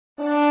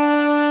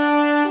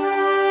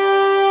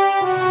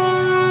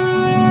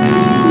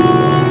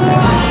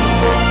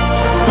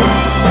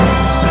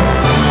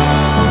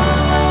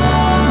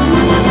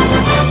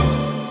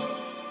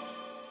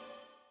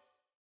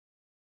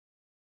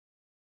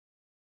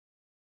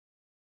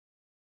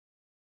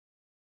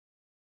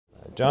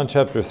John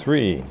chapter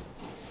 3.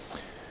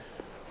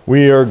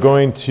 We are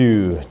going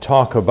to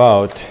talk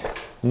about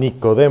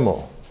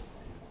Nicodemus.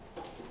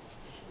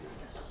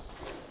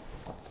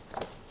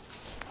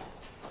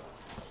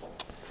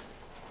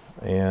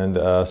 And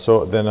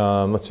so then,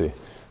 let's see.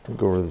 Let me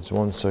go over this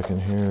 1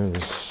 second here.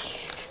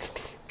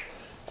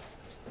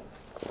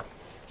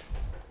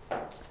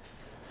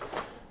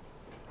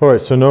 All right,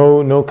 so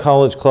no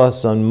college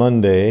classes on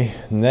Monday.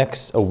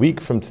 Next, a week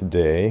from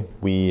today,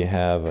 we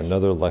have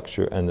another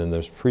lecture, and then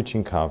there's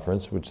preaching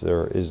conference, which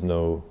there is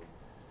no,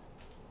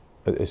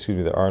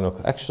 there are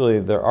no, actually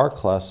there are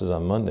classes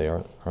on Monday,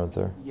 aren't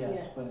there?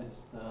 Yes, but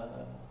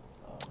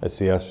it's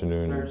the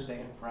afternoon. Thursday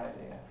and Friday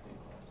afternoon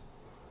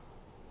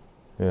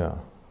classes.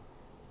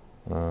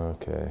 Yeah.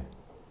 Okay.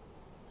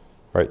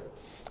 Right.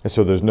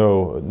 So there's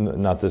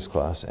not this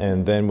class.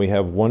 And then we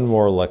have one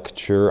more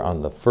lecture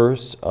on the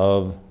 1st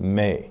of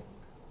May.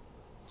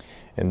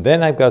 And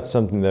then I've got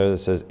something there that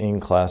says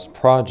in-class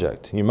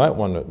project. You might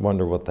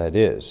wonder what that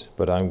is,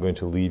 but I'm going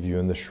to leave you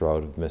in the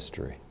shroud of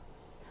mystery.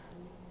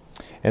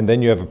 And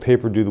then you have a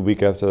paper due the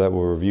week after that.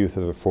 We'll review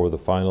for the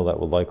final. That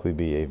will likely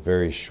be a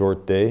very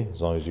short day,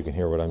 as long as you can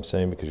hear what I'm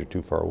saying because you're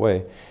too far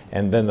away.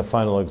 And then the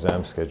final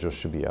exam schedule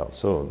should be out.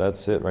 So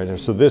that's it right there.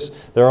 So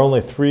there are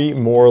only 3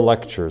 more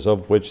lectures,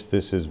 of which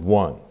this is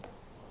 1.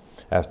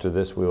 After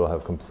this, we will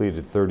have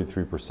completed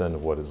 33%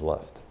 of what is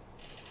left.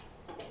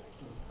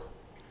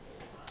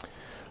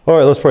 All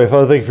right, let's pray.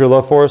 Father, thank you for your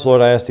love for us. Lord,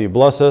 I ask that you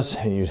bless us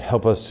and you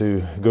help us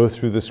to go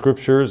through the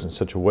scriptures in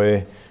such a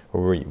way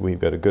where we've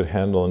got a good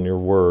handle on your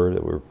word,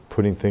 that we're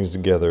putting things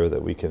together,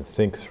 that we can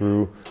think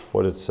through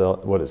what it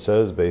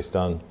says based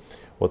on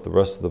what the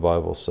rest of the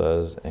Bible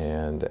says.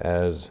 And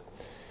as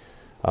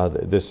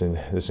this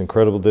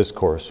incredible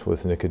discourse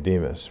with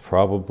Nicodemus,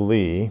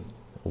 probably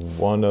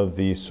one of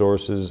the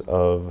sources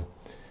of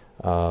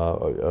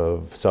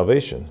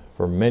salvation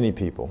for many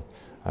people.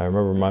 I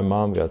remember my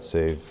mom got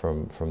saved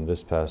from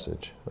this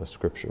passage of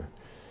Scripture.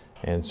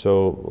 And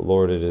so,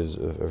 Lord, it is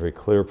a very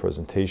clear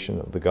presentation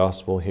of the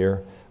gospel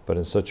here, but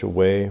in such a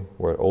way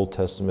where Old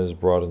Testament is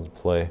brought into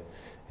play,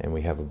 and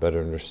we have a better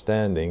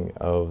understanding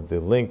of the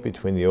link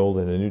between the Old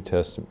and the New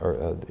Testament,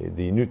 or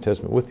the New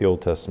Testament with the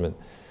Old Testament,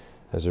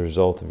 as a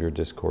result of your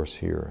discourse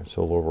here.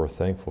 So, Lord, we're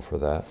thankful for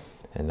that.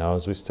 And now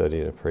as we study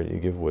it, I pray that you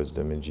give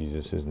wisdom in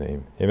Jesus'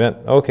 name. Amen.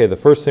 Okay, the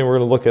first thing we're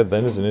going to look at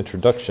then is an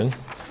introduction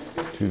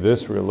to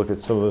this. We're going to look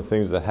at some of the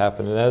things that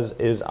happen. And as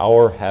is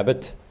our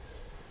habit,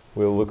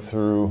 we'll look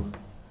through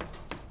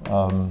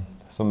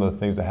some of the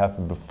things that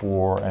happened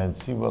before and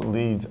see what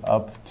leads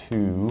up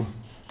to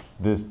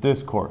this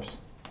discourse.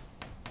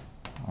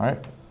 All right.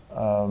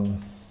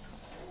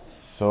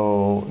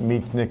 So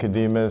meets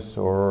Nicodemus,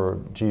 or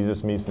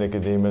Jesus meets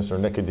Nicodemus, or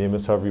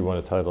Nicodemus, however you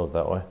want to title it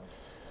that way.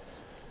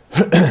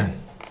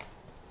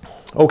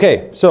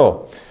 Okay,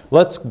 so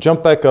let's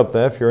jump back up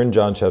then. If you're in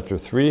John chapter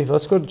 3,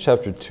 let's go to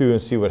chapter 2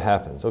 and see what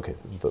happens. Okay,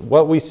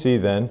 what we see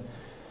then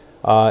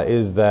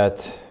is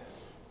that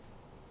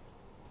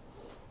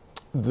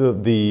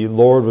the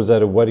Lord was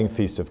at a wedding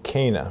feast of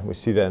Cana. We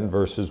see that in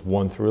verses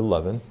 1 through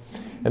 11.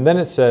 And then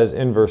it says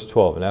in verse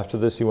 12, and after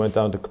this he went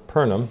down to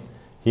Capernaum,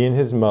 he and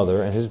his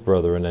mother and his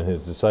brethren and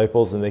his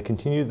disciples, and they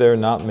continued there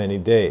not many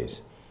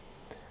days.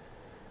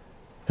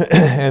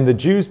 And the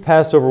Jews'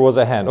 Passover was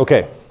at hand.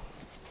 Okay,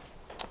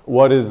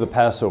 what is the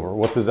Passover?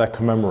 What does that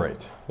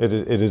commemorate? It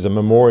is a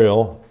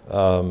memorial.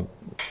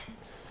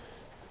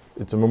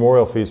 It's a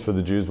memorial feast for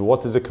the Jews, but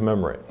what does it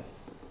commemorate?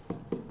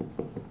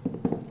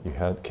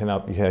 You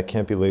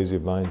can't be lazy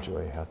of mind,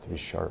 Joy. You have to be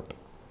sharp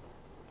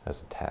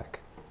as a tack.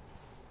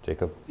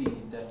 Jacob?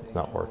 It's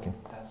not working.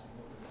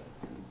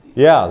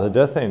 Yeah, the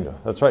death angel.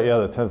 That's right. Yeah,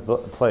 the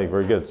 10th plague.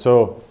 Very good.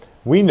 So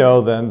we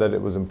know then that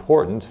it was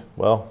important.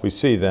 Well, we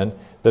see then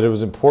that it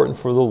was important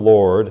for the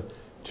Lord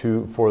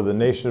for the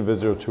nation of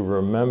Israel to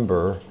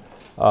remember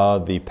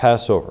the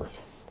Passover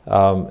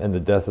and the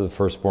death of the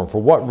firstborn.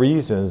 For what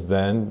reasons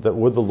then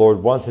would the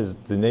Lord want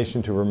the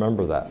nation to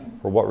remember that?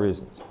 For what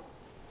reasons?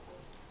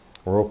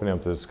 We're opening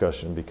up the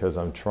discussion because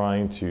I'm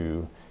trying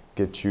to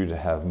get you to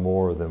have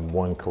more than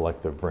one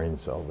collective brain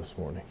cell this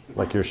morning.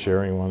 Like you're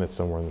sharing one, it's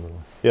somewhere in the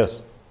middle.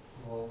 Yes?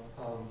 Well,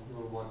 you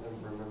would want them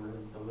to remember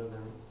his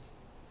deliverance.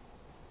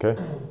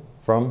 Okay.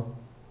 From,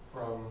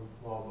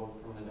 both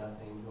from the death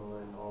angel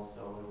and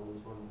also it was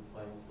one of the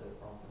plagues that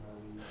brought them out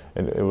of Egypt.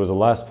 and it was the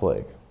last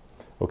plague.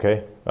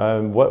 Okay.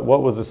 What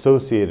was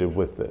associated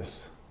with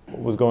this?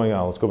 What was going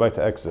on? Let's go back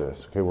to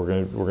Exodus. Okay,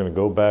 we're gonna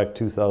go back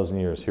 2,000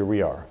 years. Here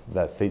we are,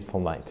 that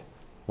fateful night.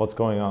 What's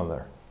going on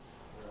there?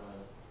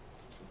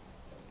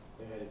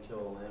 They had to kill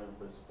a lamb and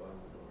put its blood on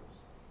the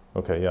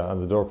doors. Okay, yeah, on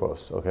the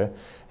doorposts. Okay,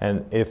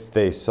 and if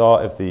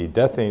the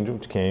death angel,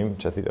 which came,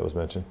 which I think that was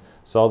mentioned,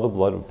 saw the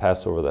blood, would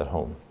pass over that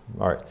home.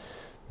 All right,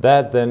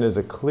 that then is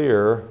a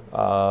clear,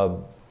 at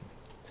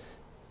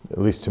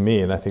least to me,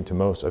 and I think to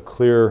most, a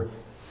clear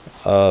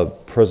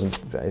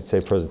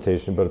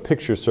presentation, but a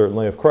picture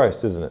certainly of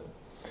Christ, isn't it?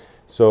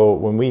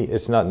 So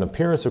it's not an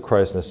appearance of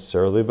Christ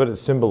necessarily, but it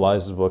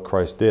symbolizes what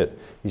Christ did.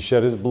 He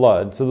shed his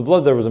blood. So the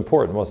blood there was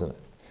important, wasn't it?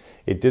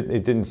 it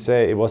didn't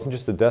say, it wasn't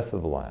just the death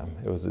of the lamb,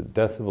 it was the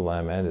death of the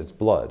lamb and its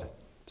blood.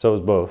 So it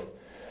was both.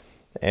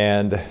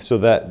 And so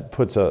that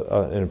puts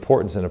an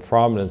importance and a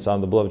prominence on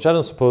the blood, which I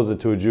don't suppose that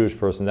to a Jewish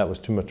person that was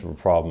too much of a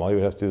problem. All you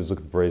would have to do is look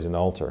at the brazen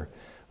altar,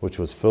 which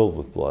was filled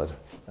with blood,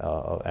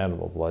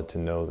 animal blood, to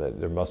know that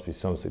there must be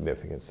some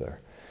significance there.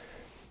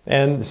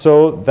 And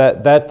so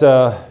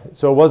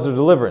so it was their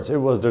deliverance. It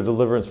was their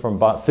deliverance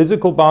from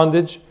physical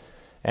bondage,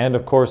 and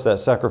of course that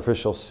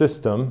sacrificial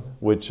system,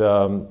 which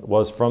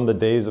was from the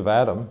days of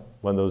Adam,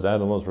 when those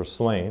animals were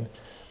slain.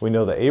 We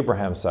know that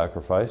Abraham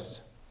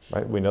sacrificed.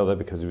 Right? We know that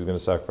because he was going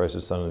to sacrifice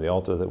his son on the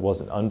altar. That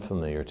wasn't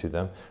unfamiliar to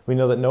them. We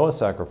know that Noah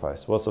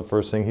sacrificed. What's the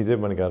first thing he did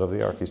when he got out of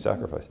the ark? He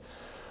sacrificed.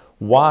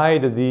 Why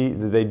did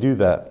they do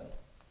that?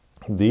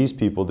 These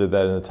people did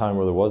that in a time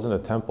where there wasn't a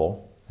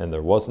temple and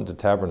there wasn't a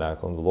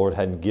tabernacle, and the Lord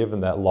hadn't given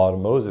that law to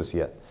Moses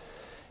yet.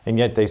 And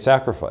yet they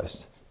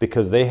sacrificed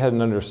because they had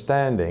an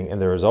understanding, and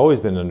there has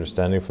always been an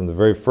understanding from the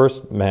very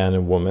first man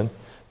and woman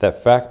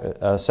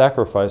that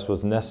sacrifice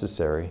was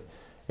necessary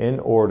in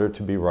order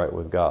to be right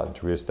with God,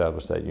 to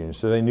reestablish that union.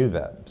 So they knew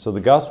that. So the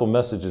gospel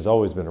message has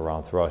always been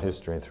around throughout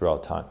history and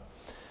throughout time.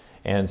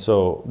 And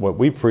so what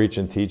we preach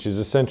and teach is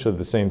essentially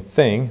the same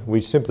thing.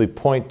 We simply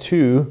point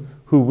to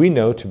who we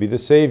know to be the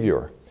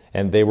Savior.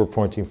 And they were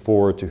pointing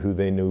forward to who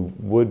they knew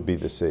would be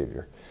the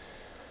Savior.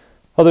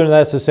 Other than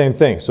that, it's the same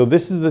thing. So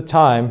this is the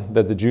time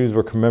that the Jews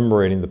were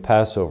commemorating the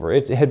Passover.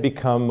 It had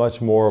become much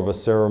more of a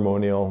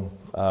ceremonial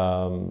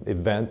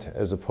event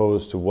as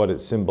opposed to what it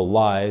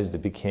symbolized.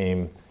 It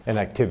became an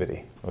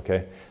activity,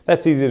 okay?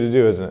 That's easy to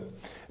do, isn't it?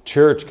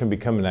 Church can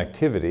become an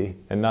activity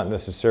and not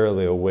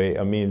necessarily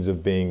a means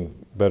of being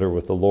better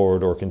with the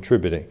Lord or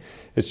contributing.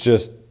 It's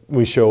just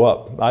we show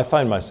up. I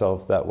find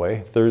myself that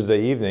way.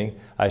 Thursday evening,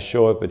 I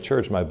show up at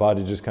church. My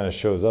body just kind of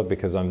shows up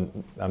because I'm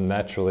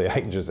naturally, I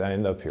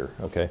end up here,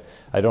 okay?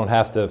 I don't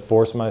have to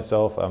force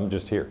myself. I'm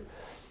just here.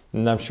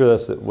 And I'm sure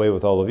that's the way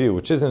with all of you,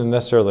 which isn't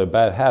necessarily a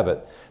bad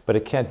habit, but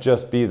it can't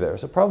just be there.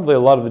 So probably a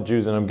lot of the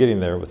Jews, and I'm getting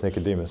there with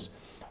Nicodemus,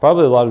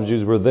 probably a lot of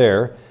Jews were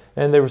there,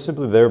 and they were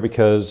simply there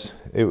because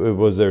it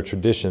was their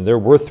tradition. There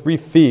were 3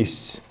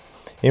 feasts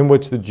in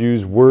which the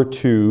Jews were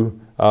to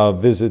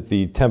visit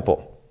the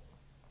temple,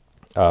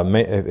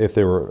 if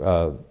they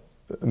were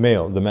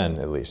male, the men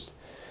at least.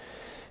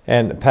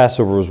 And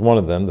Passover was one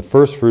of them. The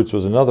first fruits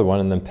was another one,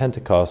 and then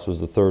Pentecost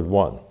was the third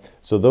one.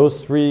 So those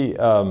 3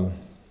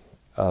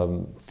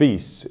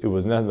 feasts,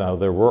 now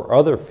there were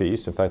other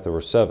feasts, in fact there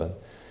were 7,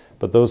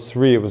 but those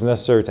 3, it was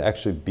necessary to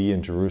actually be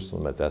in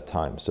Jerusalem at that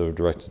time, so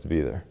directed to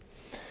be there.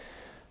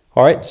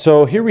 All right,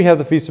 so here we have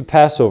the Feast of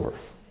Passover.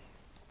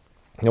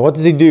 Now what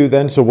does he do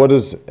then? So what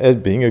is, as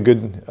being a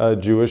good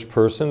Jewish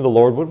person, the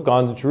Lord would have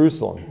gone to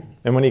Jerusalem.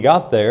 And when he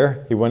got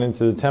there, he went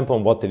into the temple,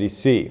 and what did he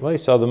see? Well, he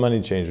saw the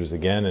money changers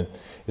again, and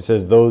it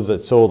says those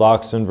that sold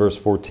oxen, verse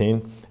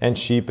 14, and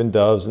sheep and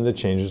doves, and the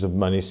changers of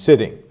money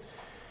sitting.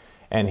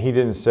 And he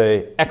didn't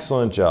say,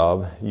 excellent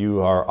job,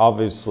 you are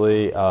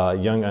obviously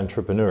young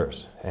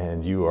entrepreneurs,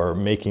 and you are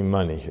making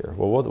money here.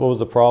 Well, what was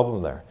the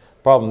problem there?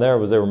 The problem there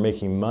was they were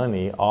making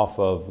money off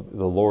of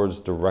the Lord's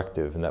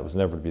directive, and that was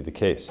never to be the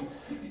case.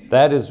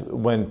 That is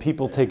when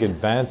people take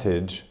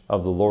advantage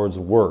of the Lord's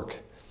work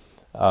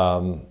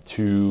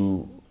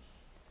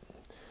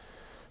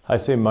I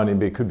say money,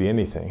 but it could be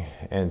anything.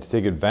 And to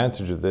take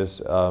advantage of this,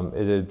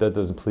 that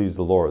doesn't please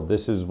the Lord.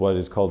 This is what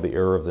is called the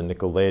error of the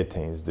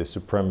Nicolaitans, the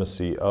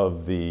supremacy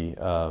of the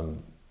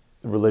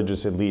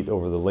religious elite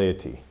over the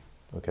laity.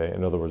 Okay,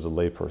 in other words, a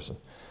layperson.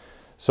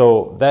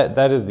 So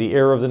that is the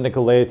error of the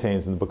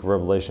Nicolaitans in the book of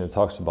Revelation. It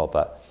talks about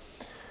that.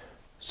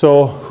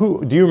 So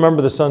do you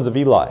remember the sons of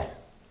Eli?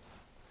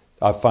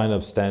 I find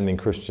upstanding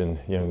Christian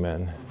young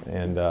men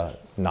and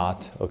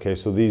not. Okay,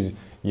 so these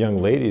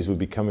young ladies would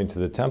be coming to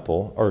the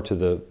temple, or to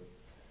the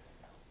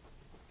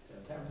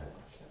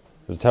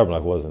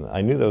tabernacle, wasn't it?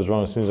 I knew that was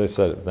wrong as soon as I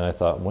said it. Then I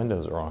thought, when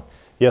was it wrong?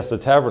 Yes, the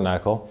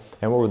tabernacle,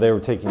 and they were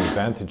taking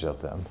advantage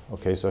of them.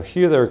 Okay, so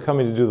here they were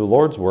coming to do the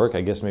Lord's work.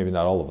 I guess maybe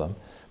not all of them,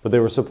 but they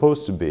were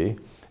supposed to be,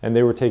 and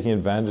they were taking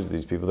advantage of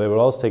these people. They would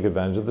also take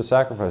advantage of the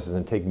sacrifices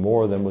and take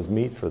more than was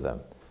meat for them.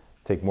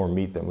 Take more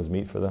meat than was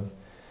meat for them.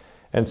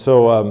 And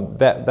so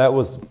that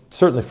was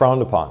certainly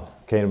frowned upon.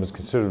 Okay, and it was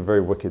considered a very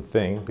wicked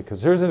thing,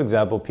 because here's an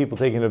example of people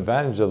taking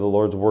advantage of the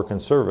Lord's work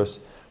and service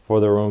for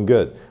their own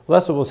good. Well,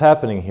 that's what was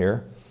happening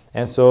here,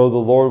 and so the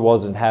Lord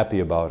wasn't happy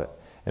about it.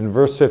 In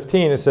verse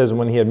 15, it says,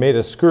 when he had made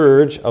a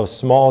scourge of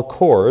small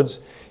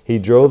cords, he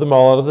drove them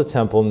all out of the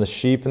temple, and the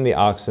sheep and the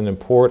oxen, and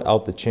poured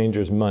out the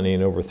changers' money,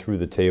 and overthrew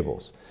the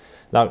tables.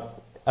 Now,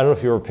 I don't know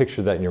if you ever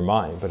pictured that in your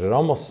mind, but it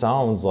almost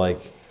sounds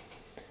like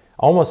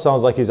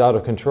he's out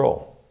of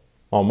control.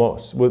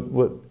 Almost.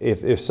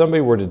 If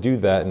somebody were to do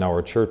that in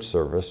our church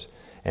service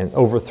and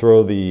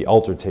overthrow the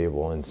altar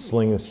table and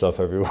sling stuff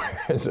everywhere,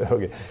 so,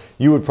 okay,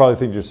 you would probably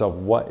think to yourself,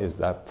 what is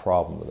that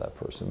problem with that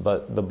person?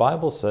 But the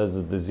Bible says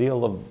that the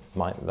zeal of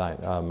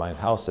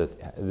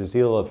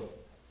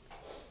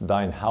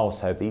thine house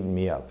hath eaten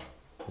me up,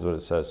 is what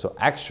it says. So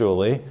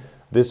actually,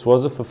 this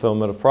was a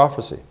fulfillment of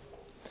prophecy.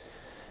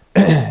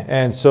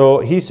 And so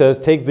he says,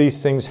 take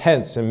these things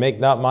hence and make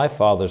not my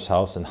Father's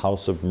house an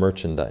house of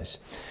merchandise.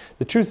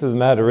 The truth of the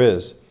matter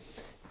is,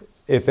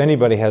 if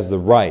anybody has the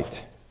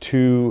right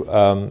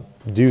to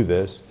do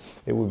this,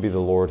 it would be the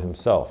Lord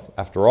himself.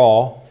 After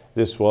all,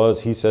 this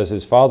was, he says,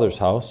 his Father's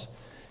house,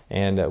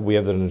 and we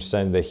have to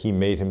understand that he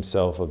made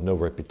himself of no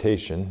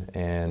reputation,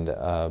 and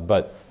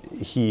but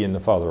he and the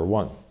Father are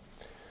one.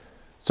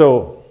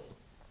 So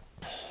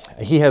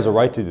he has a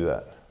right to do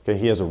that. Okay,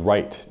 he has a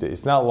right.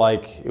 It's not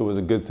like it was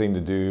a good thing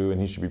to do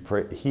and he should be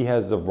praised. He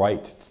has the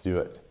right to do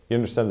it. You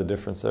understand the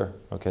difference there?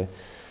 Okay.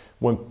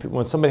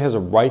 When somebody has a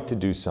right to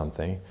do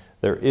something,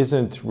 there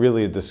isn't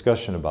really a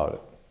discussion about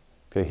it.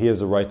 Okay, he has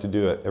the right to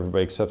do it.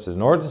 Everybody accepts it.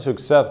 In order to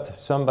accept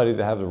somebody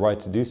to have the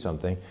right to do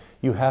something,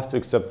 you have to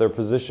accept their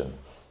position.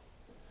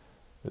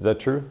 Is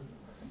that true?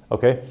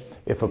 Okay.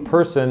 If a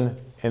person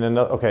in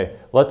another, okay,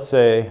 let's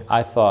say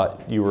I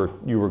thought you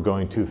were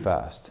going too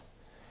fast.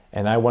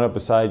 And I went up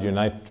beside you and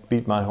I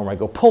beat my horn. I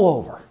go,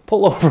 pull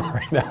over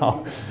right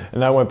now.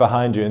 And I went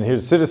behind you and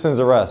here's citizen's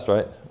arrest,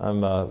 right?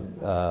 I'm,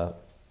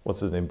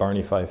 what's his name,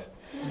 Barney Fife.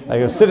 I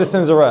go,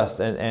 citizen's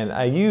arrest.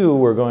 And you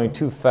were going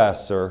too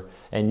fast, sir,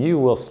 and you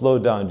will slow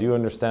down. Do you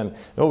understand?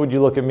 What would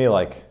you look at me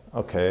like?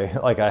 Okay,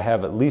 like I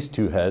have at least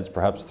 2 heads,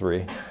 perhaps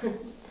 3.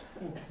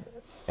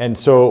 And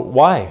so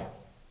why?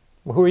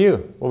 Well, who are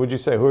you? What would you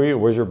say? Who are you?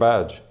 Where's your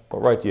badge?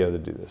 What right do you have to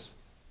do this?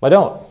 I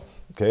don't.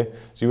 Okay,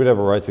 so you would have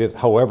a right to it.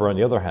 However, on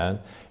the other hand,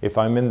 if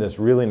I'm in this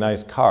really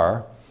nice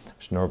car,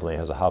 which normally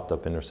has a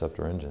hopped-up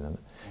Interceptor engine in it,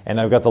 and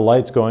I've got the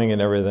lights going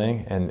and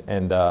everything,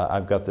 and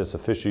I've got this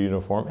official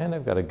uniform, and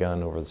I've got a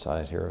gun over the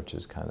side here, which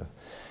is kind of,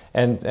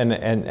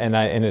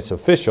 and it's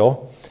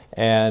official,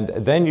 and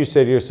then you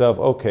say to yourself,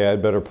 okay,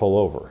 I'd better pull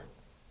over.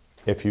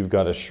 If you've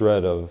got a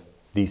shred of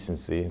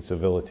decency and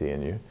civility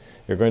in you,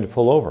 you're going to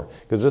pull over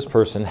because this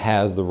person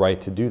has the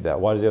right to do that.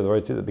 Why does he have the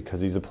right to do that? Because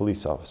he's a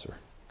police officer.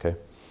 Okay.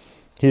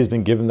 He has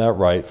been given that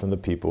right from the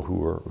people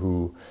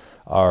who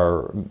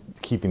are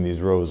keeping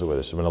these roads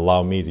away. So going to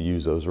allow me to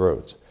use those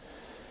roads.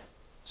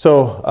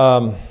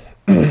 So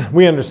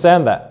we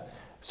understand that.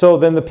 So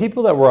then the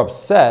people that were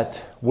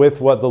upset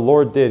with what the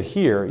Lord did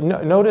here,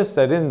 notice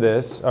that in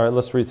this, all right,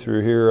 let's read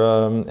through here.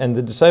 And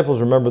the disciples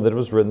remembered that it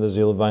was written, the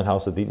zeal of thine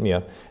house hath eaten me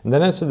up. And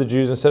then answered the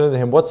Jews and said unto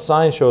him, what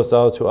sign showest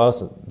thou to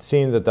us,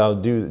 seeing that thou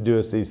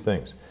doest these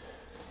things?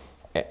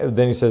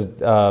 Then he says,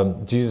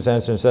 Jesus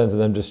answered and said unto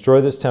them, destroy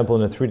this temple,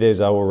 and in 3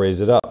 days I will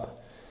raise it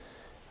up.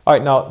 All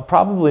right, now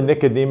probably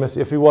Nicodemus,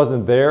 if he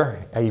wasn't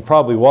there, he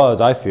probably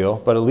was, I feel,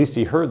 but at least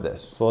he heard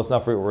this. So let's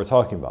not forget what we're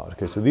talking about.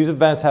 Okay, so these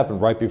events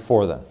happened right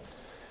before then.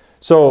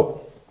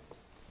 So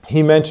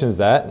he mentions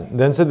that.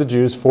 Then said the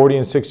Jews, 40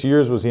 and 6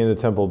 years was he in the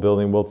temple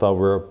building, wilt thou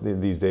rear up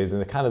these days? And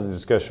the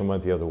discussion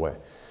went the other way.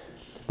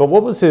 But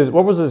what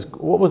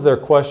was their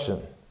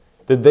question?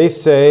 Did they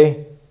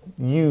say,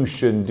 you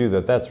shouldn't do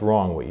that? That's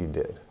wrong what you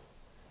did.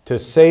 To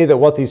say that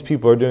what these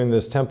people are doing in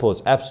this temple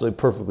is absolutely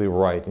perfectly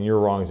right and you're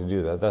wrong to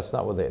do that. That's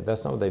not what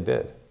they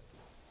did.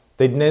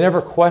 They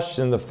never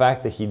questioned the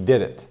fact that he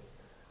did it.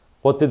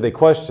 What did they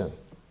question?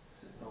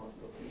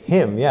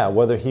 Him, yeah,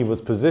 whether he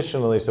was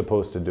positionally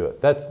supposed to do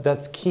it.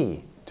 That's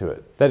key to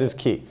it. That is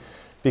key.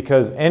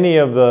 Because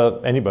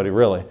anybody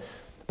really,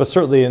 but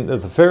certainly in the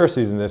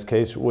Pharisees in this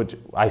case, which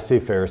I say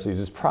Pharisees,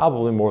 is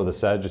probably more the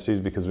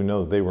Sadducees because we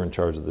know that they were in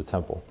charge of the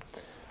temple.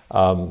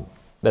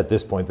 At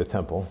this point, the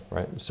temple,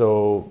 right?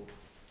 So,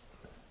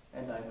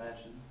 and I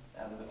imagine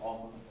out of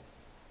all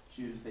the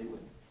Jews, they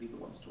would be the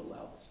ones to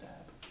allow this to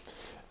happen.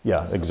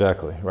 Yeah,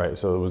 exactly, right.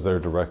 So it was their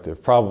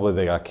directive. Probably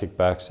they got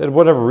kickbacks. For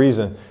whatever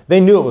reason, they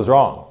knew it was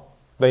wrong.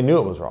 They knew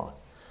it was wrong.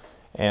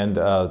 And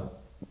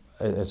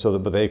so,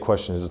 but they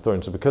questioned his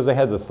authority. So because they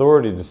had the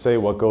authority to say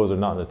what goes or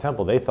not in the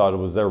temple, they thought it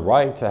was their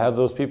right to have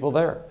those people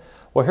there.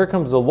 Well, here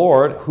comes the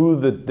Lord, who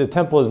the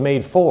temple is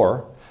made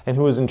for, and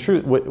who is in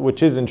truth,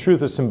 which is in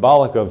truth is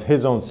symbolic of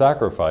his own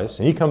sacrifice.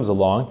 And he comes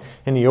along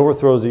and he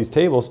overthrows these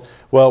tables.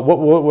 Well, what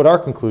would our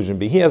conclusion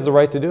be? He has the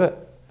right to do it.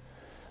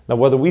 Now,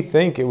 whether we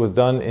think it was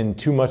done in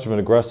too much of an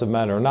aggressive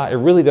manner or not, it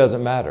really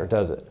doesn't matter,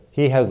 does it?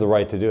 He has the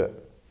right to do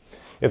it.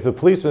 If the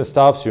policeman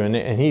stops you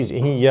and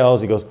he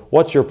yells, he goes,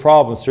 what's your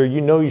problem, sir? You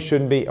know you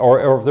shouldn't be,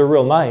 or if they're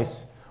real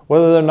nice,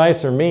 whether they're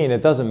nice or mean,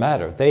 it doesn't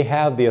matter. They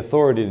have the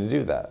authority to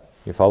do that.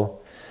 You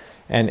follow?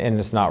 And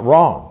it's not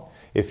wrong.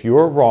 If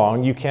you're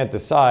wrong, you can't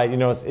decide,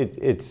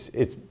 it's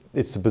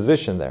the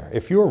position there.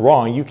 If you're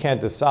wrong, you can't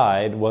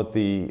decide what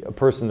the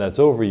person that's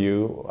over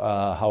you,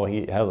 how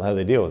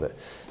they deal with it.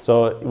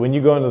 So when you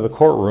go into the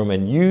courtroom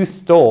and you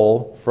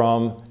stole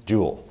from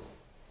Jewel,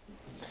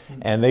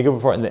 and they go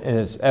before, and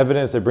it's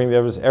evidence, they bring the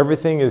evidence,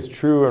 everything is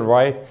true and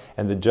right,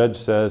 and the judge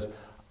says,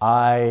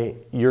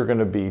 you're going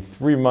to be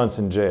 3 months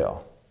in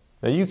jail.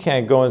 Now you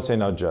can't go and say,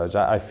 no, judge,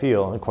 I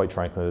feel, and quite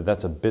frankly,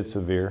 that's a bit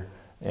severe,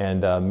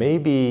 and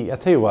maybe, I'll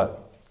tell you what,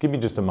 give me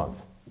just a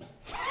month.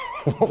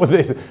 What would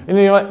they say? And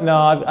you know what?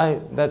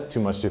 No, that's too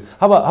much too.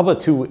 How about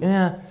 2 weeks?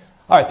 Yeah.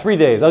 All right, 3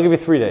 days. I'll give you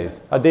 3 days.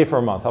 A day for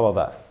a month. How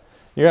about that?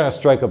 You're going to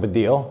strike up a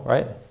deal,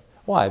 right?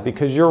 Why?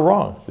 Because you're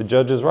wrong. The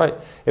judge is right.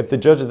 If the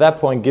judge at that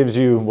point gives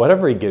you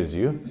whatever he gives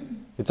you,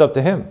 It's up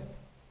to him.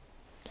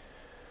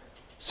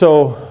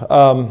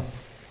 So,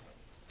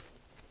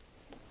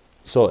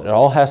 so it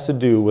all has to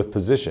do with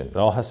position. It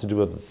all has to do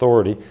with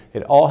authority.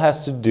 It all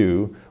has to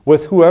do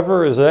with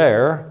whoever is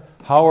there.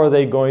 How are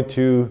they going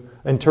to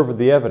interpret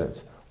the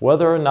evidence?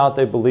 Whether or not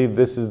they believe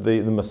this is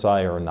the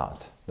Messiah or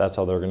not. That's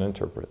how they're going to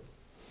interpret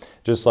it.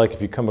 Just like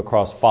if you come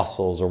across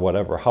fossils or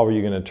whatever, how are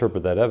you going to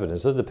interpret that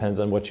evidence? It depends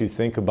on what you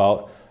think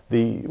about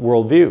the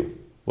worldview.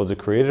 Was it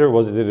created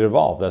or did it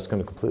evolve? That's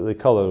going to completely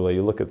color the way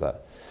you look at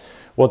that.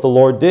 What the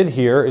Lord did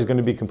here is going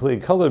to be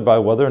completely colored by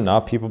whether or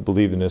not people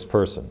believe in this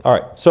person. All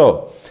right,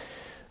 so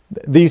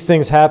these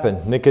things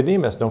happen.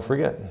 Nicodemus, don't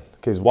forget,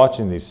 okay, he's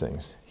watching these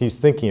things. He's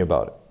thinking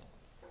about it.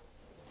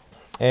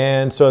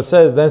 And so it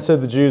says, then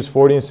said the Jews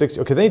 40 and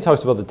 60. Okay, then he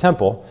talks about the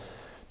temple.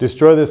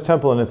 Destroy this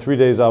temple and in 3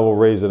 days I will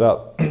raise it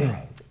up.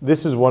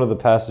 This is one of the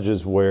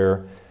passages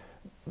where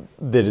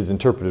that is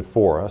interpreted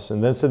for us.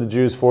 And then said the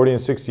Jews 40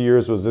 and 60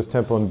 years was this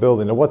temple in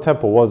building. Now what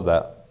temple was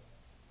that?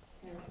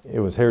 It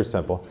was Herod's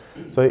temple.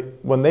 So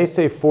when they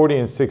say 40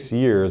 and 6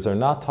 years, they're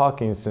not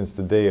talking since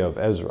the day of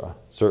Ezra,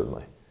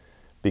 certainly,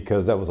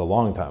 because that was a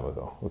long time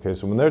ago. Okay,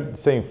 so when they're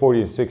saying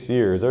 40 and 6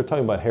 years, they're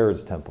talking about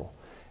Herod's temple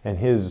and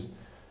his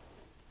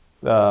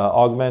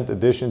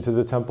addition to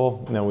the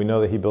temple. Now we know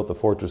that he built the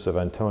fortress of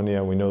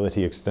Antonia. We know that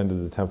he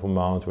extended the Temple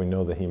Mount. We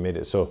know that he made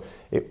it. So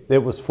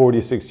it was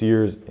 46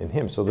 years in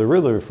him. So they're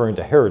really referring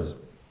to Herod's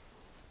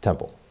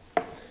temple.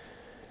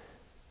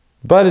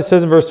 But it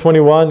says in verse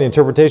 21, the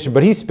interpretation,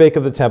 but he spake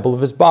of the temple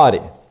of his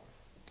body.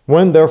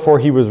 When therefore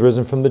he was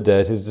risen from the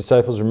dead, his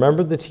disciples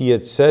remembered that he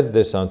had said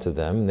this unto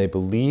them, and they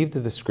believed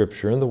the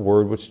scripture and the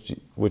word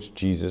which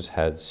Jesus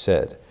had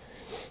said.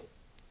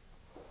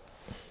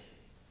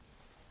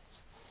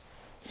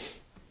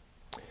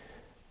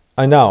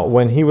 And now,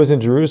 when he was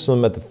in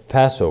Jerusalem at the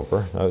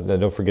Passover, now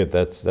don't forget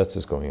that's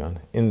just going on,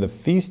 in the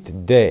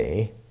feast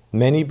day,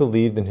 many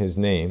believed in his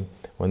name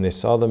when they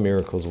saw the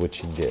miracles which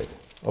he did.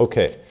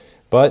 Okay,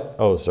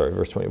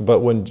 verse 20.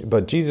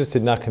 But Jesus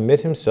did not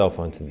commit himself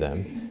unto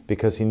them,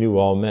 because he knew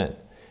all men,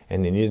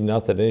 and he needed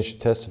not that any should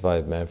testify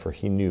of man, for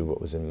he knew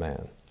what was in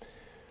man.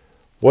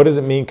 What does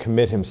it mean,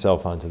 commit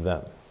himself unto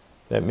them?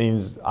 That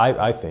means,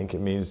 I think,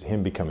 it means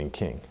him becoming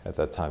king at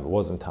that time. It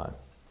wasn't time.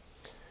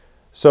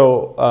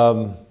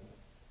 So,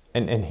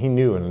 and he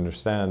knew and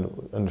understood,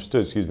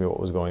 what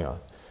was going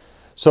on.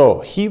 So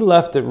he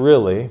left it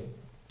really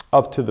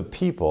up to the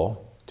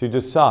people to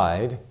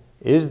decide,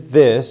 is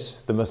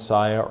this the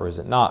Messiah or is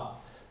it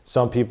not?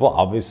 Some people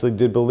obviously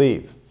did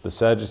believe. The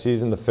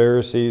Sadducees and the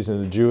Pharisees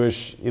and the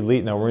Jewish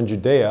elite. Now we're in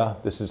Judea.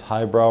 This is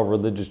highbrow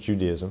religious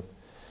Judaism.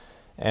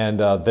 And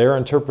they're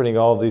interpreting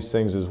all of these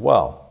things as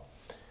well.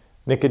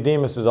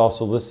 Nicodemus is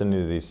also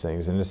listening to these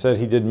things, and it said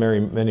he did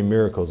many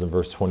miracles in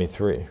verse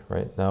 23,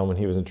 right? Now when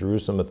he was in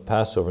Jerusalem at the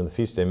Passover and the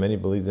feast day, many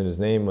believed in his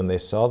name when they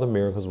saw the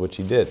miracles which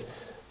he did.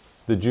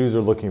 The Jews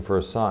are looking for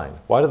a sign.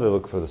 Why do they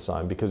look for the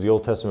sign? Because the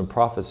Old Testament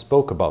prophets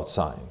spoke about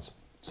signs.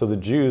 So the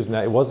Jews,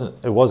 now it wasn't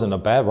a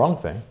wrong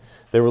thing.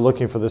 They were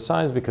looking for the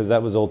signs because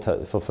that was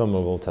fulfillment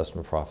of Old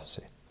Testament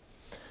prophecy.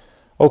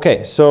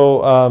 Okay,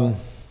 so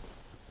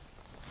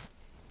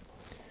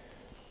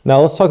now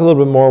let's talk a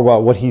little bit more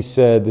about what he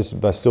said. This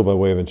is still by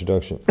way of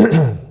introduction.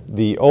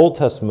 The Old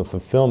Testament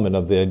fulfillment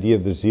of the idea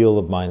of the zeal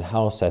of mine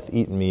house hath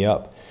eaten me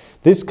up.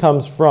 This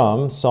comes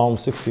from Psalm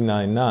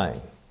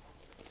 69:9.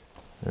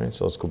 All right,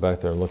 so let's go back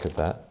there and look at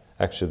that.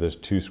 Actually, there's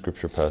two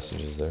scripture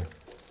passages there.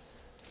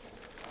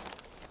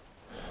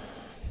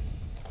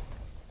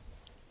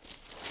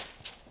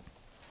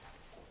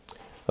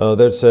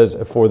 There it says,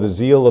 for the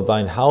zeal of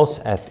thine house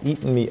hath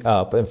eaten me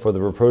up, and for the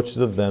reproaches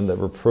of them that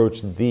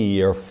reproach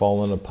thee are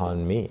fallen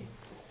upon me.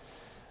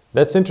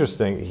 That's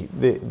interesting.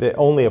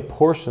 Only a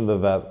portion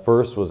of that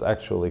verse was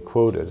actually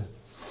quoted.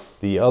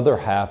 The other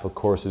half, of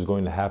course, is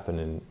going to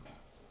happen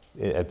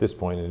at this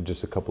point in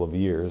just a couple of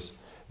years.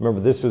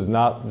 Remember, this is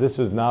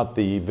not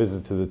the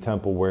visit to the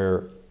temple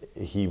where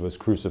he was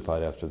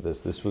crucified after this.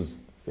 This was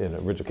in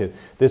original case.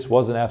 This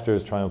wasn't after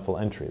his triumphal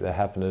entry. That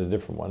happened in a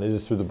different one. It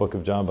is through the book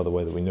of John, by the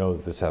way, that we know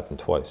that this happened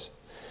twice.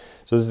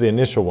 So this is the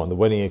initial one. The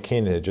wedding at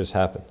Cana had just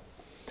happened.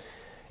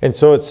 And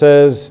so it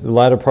says, the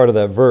latter part of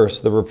that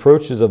verse, the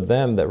reproaches of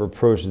them that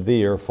reproach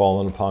thee are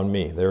fallen upon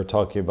me. They were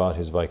talking about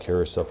his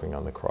vicarious suffering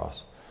on the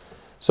cross.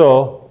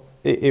 So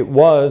it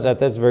was at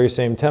that very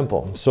same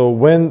temple. So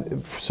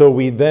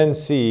we then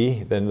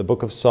see, in the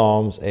book of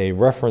Psalms, a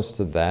reference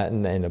to that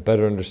and a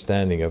better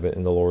understanding of it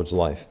in the Lord's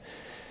life.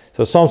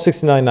 So Psalm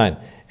 69:9.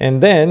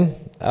 And then,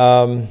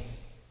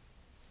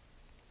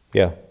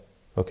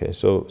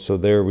 so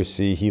there we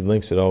see he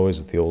links it always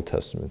with the Old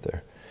Testament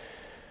there.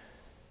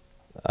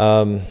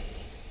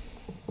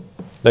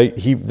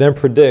 He then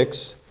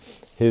predicts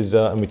his,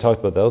 and we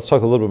talked about that. Let's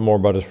talk a little bit more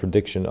about his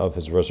prediction of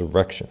his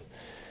resurrection.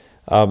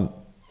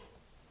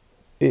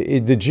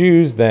 The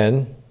Jews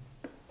then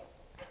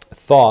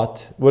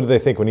thought, what did they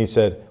think when he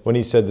said,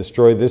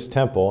 destroy this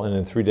temple and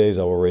in 3 days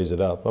I will raise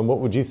it up? And what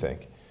would you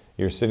think?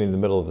 You're sitting in the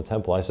middle of the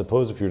temple. I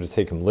suppose if you were to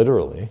take him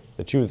literally,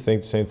 that you would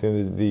think the same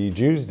thing that the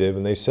Jews did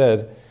when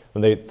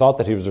they thought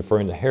that he was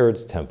referring to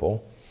Herod's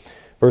temple.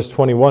 Verse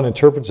 21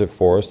 interprets it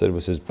for us that it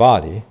was his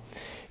body.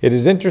 It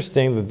is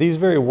interesting that these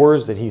very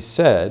words that he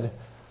said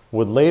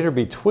would later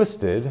be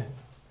twisted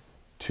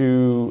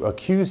to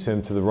accuse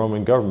him to the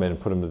Roman government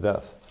and put him to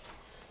death.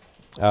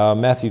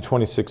 Matthew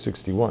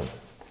 26:61.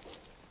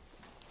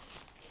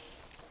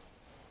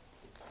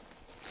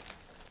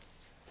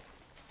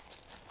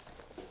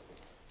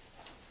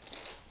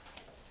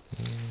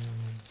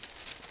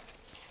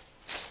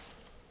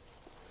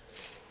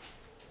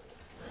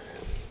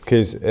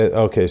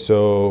 Okay,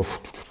 so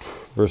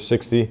verse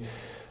 60,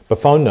 but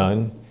found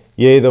none,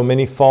 yea, though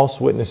many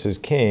false witnesses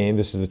came,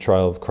 this is the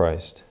trial of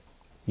Christ,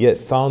 yet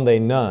found they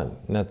none,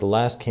 and at the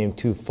last came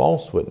 2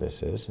 false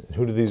witnesses.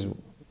 Who do these,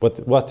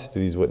 what do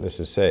these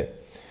witnesses say?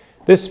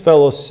 This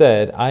fellow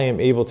said, I am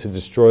able to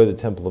destroy the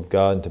temple of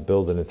God and to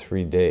build it in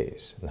 3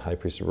 days. And the high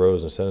priest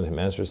arose and said unto him,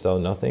 answerest thou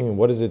nothing? And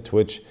what is it to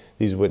which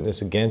these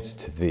witness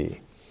against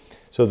thee?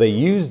 So they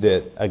used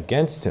it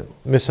against him,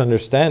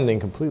 misunderstanding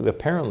completely,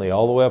 apparently,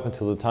 all the way up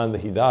until the time that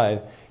he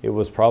died. It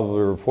was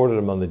probably reported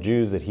among the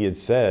Jews that he had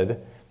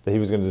said that he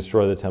was going to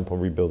destroy the temple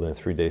and rebuild it in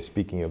 3 days,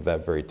 speaking of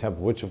that very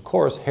temple, which of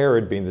course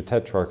Herod, being the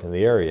tetrarch in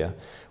the area,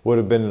 would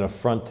have been an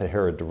affront to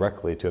Herod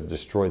directly to have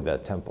destroyed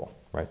that temple,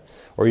 right?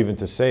 Or even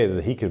to say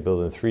that he could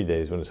build it in 3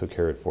 days when it took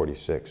Herod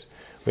 46.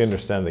 We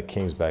understand that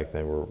kings back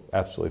then were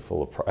absolutely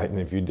full of pride,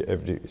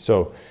 and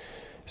so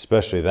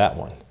especially that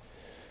one.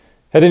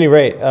 At any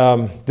rate,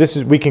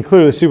 we can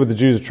clearly see what the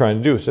Jews are trying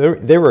to do. So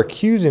they were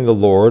accusing the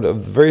Lord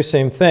of the very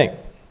same thing.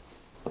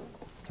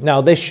 Now,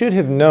 they should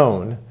have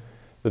known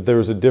that there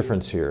was a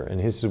difference here, and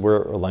this is where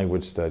a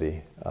language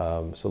study.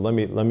 So let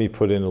me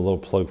put in a little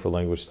plug for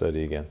language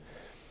study again.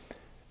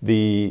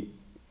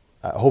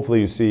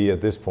 Hopefully you see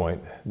at this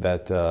point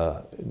that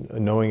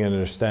knowing and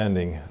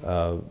understanding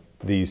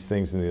these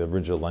things in the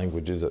original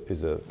language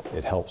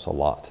it helps a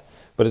lot.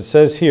 But it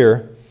says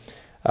here,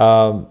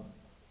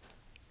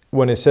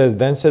 when it says,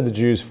 then said the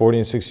Jews, 40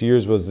 and 60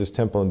 years was this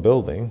temple and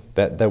building,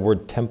 that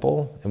word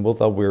temple, and wilt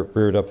thou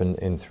rear it up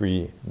in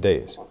 3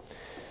 days.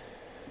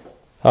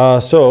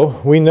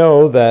 So we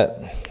know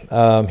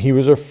that he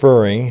was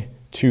referring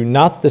to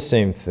not the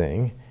same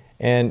thing,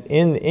 and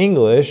in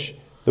English,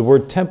 the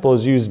word temple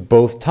is used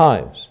both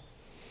times.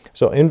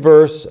 So in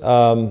verse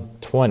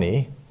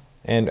 20,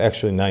 and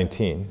actually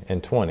 19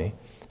 and 20,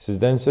 it says,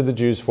 then said the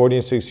Jews, 40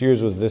 and 6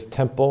 years was this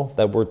temple,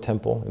 that word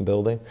temple and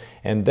building.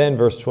 And then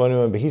verse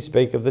 21, but he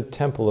spake of the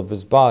temple of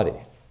his body.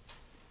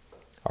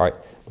 All right,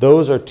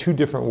 those are 2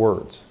 different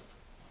words.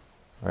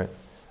 Right?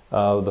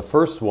 The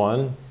first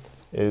one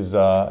is,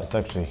 it's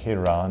actually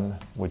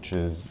Hiran, which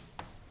is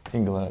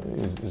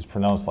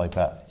pronounced like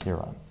that,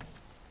 Hiran.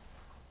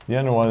 The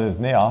other one is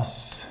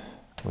Neos,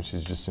 which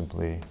is just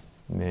simply,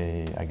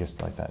 I guess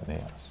like that,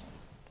 Neos.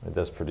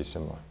 That's pretty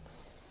similar.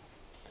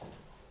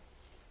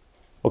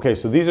 Okay,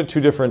 so these are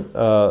 2 different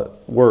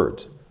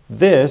words.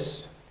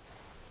 This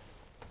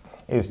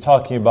is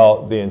talking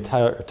about the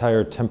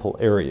entire temple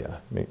area.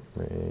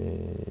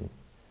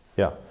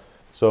 Yeah,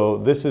 so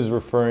this is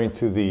referring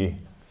to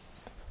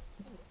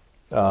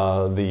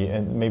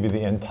maybe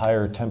the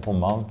entire Temple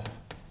Mount.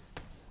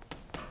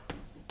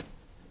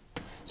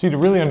 See, to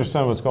really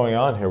understand what's going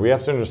on here, we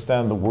have to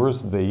understand the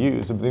words that they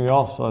use. But then we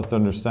also have to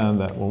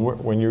understand that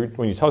when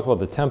you talk about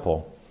the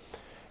temple,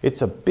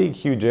 it's a big,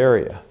 huge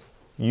area.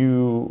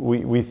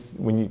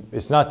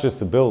 It's not just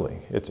the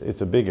building, it's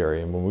a big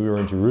area. And when we were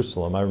in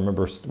Jerusalem, I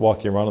remember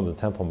walking around on the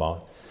Temple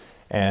Mount,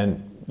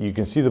 and you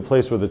can see the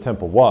place where the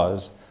temple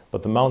was,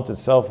 but the mount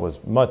itself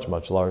was much,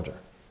 much larger.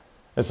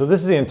 And so this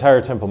is the entire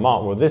Temple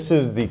Mount. Well, this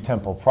is the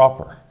temple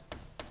proper.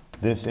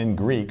 This in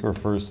Greek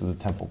refers to the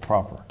temple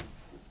proper.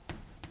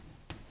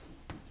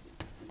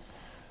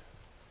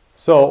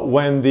 So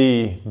when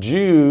the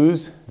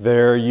Jews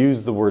there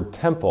used the word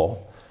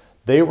temple,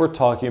 they were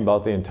talking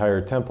about the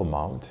entire Temple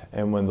Mount,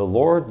 and when the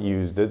Lord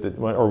used it,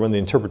 or when the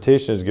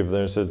interpretation is given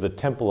there, it says the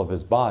temple of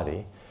his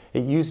body,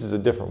 it uses a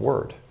different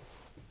word.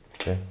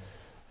 Okay?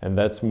 And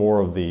that's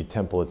more of the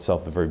temple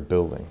itself, the very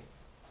building.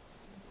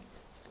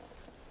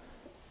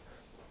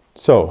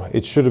 So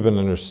it should have been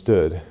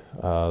understood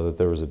that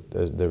there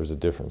was a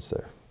difference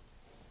there.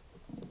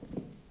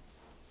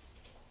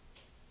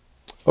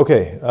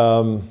 Okay.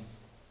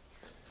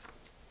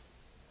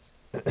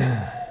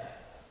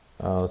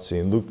 Let's see,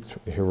 in Luke,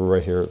 here we're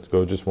right here, let's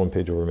go just one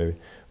page over maybe.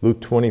 Luke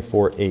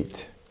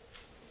 24:8.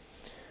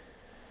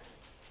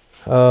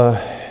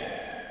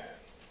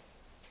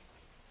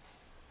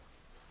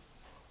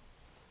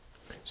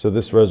 So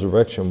this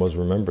resurrection was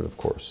remembered, of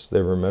course.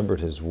 They remembered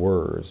his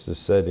words. It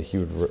said that he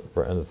would,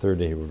 on the 3rd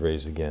day he would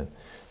raise again.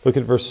 Look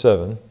at verse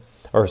 7.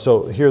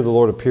 So here the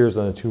Lord appears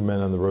unto 2 men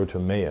on the road to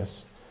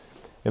Emmaus.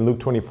 In Luke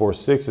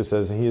 24:6 it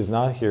says, he is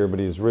not here, but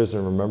he is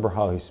risen. Remember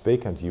how he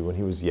spake unto you when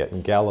he was yet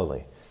in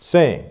Galilee,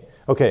 saying,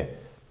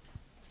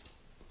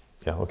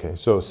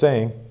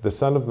 saying, the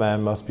Son of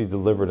Man must be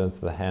delivered into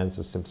the hands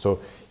of sin. So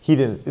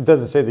it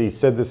doesn't say that he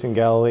said this in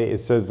Galilee. It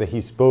says that he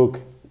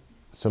spoke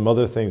some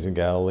other things in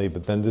Galilee,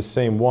 but then this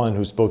same one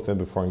who spoke to them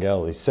before in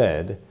Galilee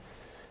said,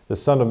 the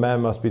Son of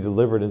Man must be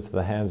delivered into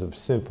the hands of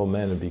sinful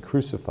men and be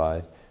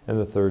crucified, and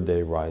the 3rd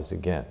day rise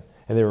again.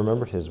 and they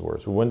remembered his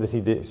words. Well, when did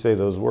he say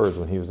those words?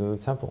 When he was in the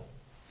temple.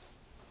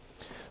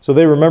 So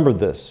they remembered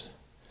this.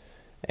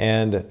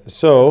 And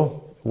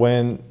so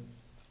when,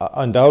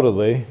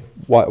 undoubtedly,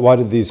 why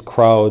did these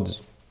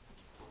crowds,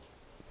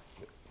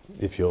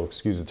 if you'll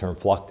excuse the term,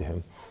 flock to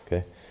him?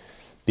 Okay,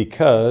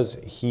 because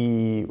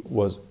he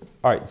was,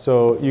 all right,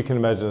 so you can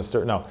imagine a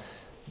story. Now,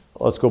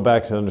 let's go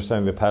back to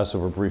understanding the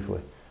Passover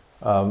briefly.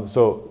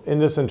 So in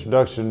this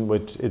introduction,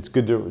 which it's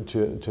good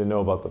to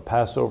know about the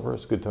Passover,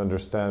 it's good to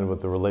understand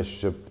what the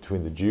relationship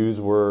between the Jews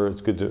were,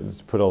 it's good to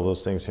put all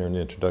those things here in the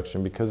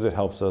introduction because it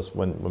helps us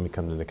when we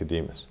come to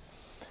Nicodemus.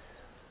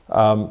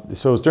 So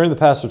it was during the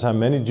Passover time,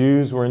 many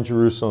Jews were in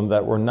Jerusalem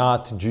that were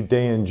not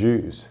Judean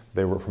Jews.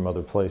 They were from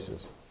other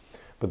places.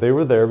 But they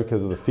were there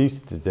because of the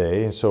feast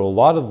today, and so a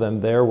lot of them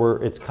there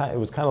were, it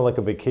was kind of like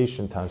a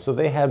vacation time. So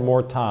they had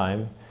more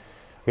time.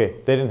 Okay,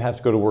 they didn't have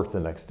to go to work the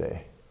next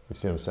day. You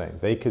see what I'm saying?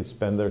 They could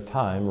spend their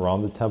time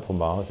around the Temple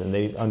Mount, and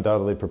they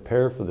undoubtedly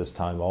prepared for this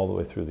time all the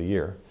way through the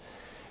year.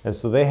 And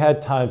so they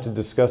had time to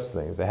discuss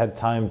things. They had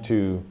time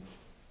to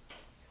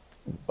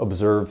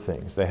observe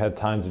things. They had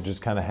time to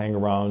just kind of hang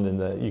around,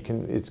 and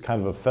it's kind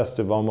of a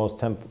festive,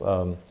 almost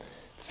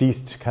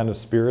feast kind of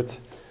spirit.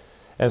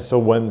 And so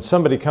when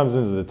somebody comes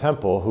into the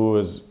temple who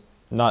is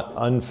not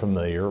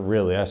unfamiliar,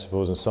 really, I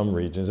suppose in some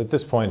regions, at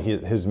this point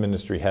his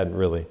ministry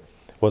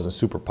wasn't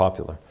super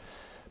popular.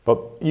 But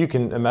you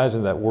can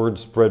imagine that word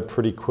spread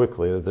pretty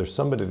quickly that there's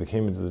somebody that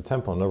came into the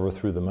temple and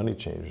overthrew the money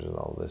changers and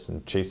all this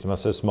and chased them. I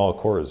said small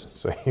cords,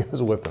 so he was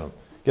whipping them.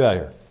 Get out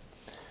of here.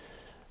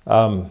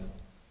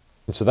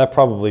 And so that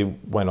probably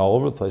went all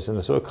over the place.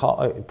 And so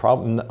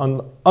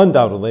it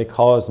undoubtedly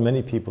caused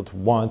many people to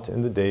want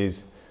in the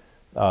days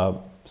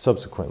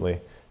subsequently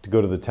to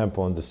go to the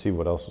temple and to see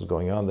what else was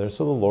going on there.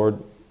 So the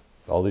Lord,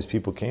 all these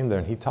people came there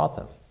and he taught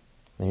them.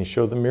 And he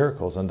showed them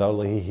miracles.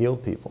 Undoubtedly he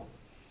healed people.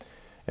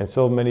 And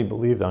so many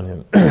believed on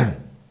him.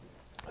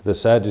 The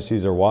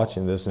Sadducees are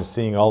watching this and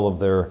seeing all of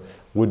their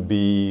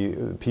would-be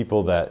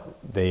people that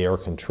they are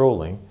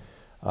controlling,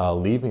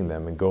 leaving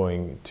them and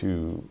going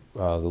to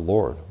the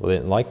Lord. Well, they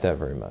didn't like that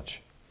very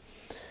much.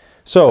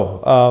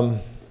 So,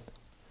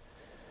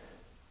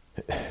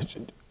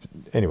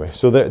 anyway,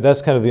 so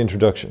that's kind of the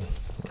introduction.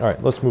 All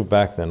right, let's move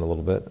back then a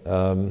little bit.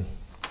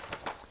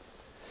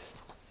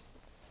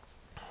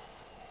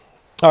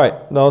 All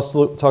right, now let's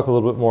talk a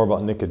little bit more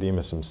about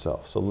Nicodemus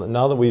himself. So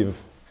now that we've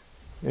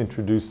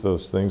introduced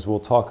those things, we'll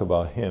talk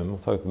about him. We'll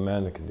talk about the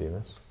man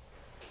Nicodemus.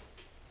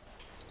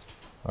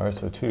 All right,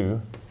 so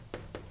 2.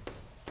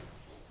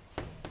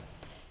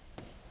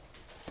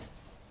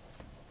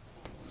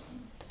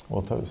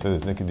 We'll say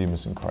there's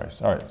Nicodemus in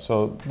Christ. All right,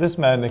 so this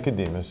man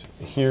Nicodemus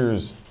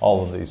hears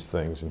all of these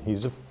things, and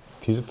he's a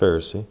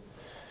Pharisee.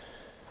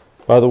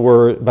 By the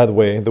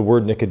way, the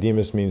word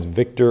Nicodemus means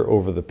victor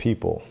over the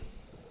people.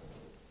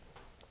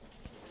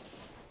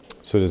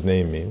 So his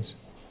name means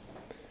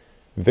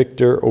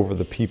victor over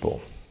the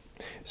people.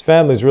 His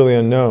family is really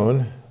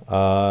unknown.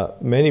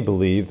 Many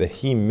believe that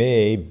he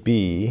may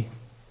be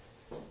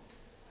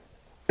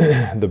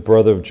the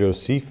brother of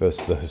Josephus,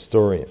 the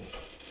historian.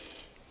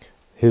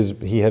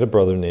 He had a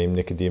brother named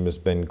Nicodemus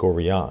ben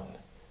Gorion.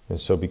 And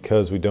so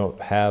because we don't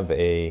have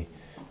a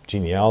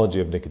genealogy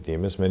of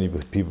Nicodemus, many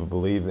people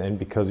believe, and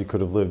because he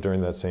could have lived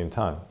during that same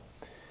time,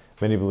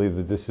 many believe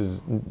that this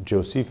is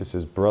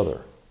Josephus'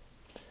 brother.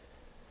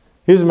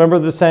 He was a member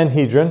of the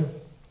Sanhedrin,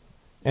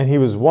 and he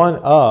was one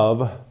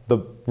of the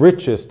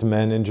richest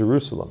men in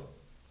Jerusalem.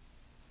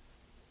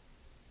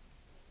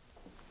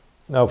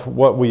 Now, for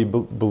what we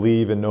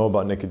believe and know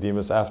about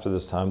Nicodemus after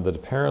this time, that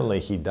apparently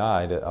he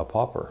died a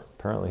pauper.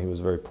 Apparently he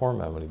was a very poor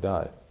man when he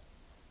died,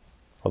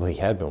 although he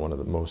had been one of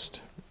the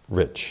most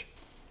rich.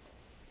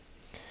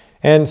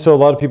 And so a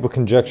lot of people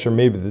conjecture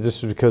maybe that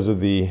this was because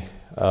of the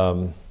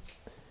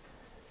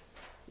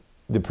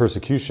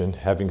persecution,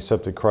 having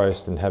accepted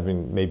Christ and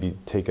having maybe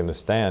taken a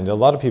stand. A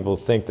lot of people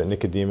think that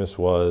Nicodemus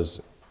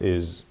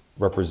is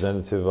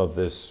representative of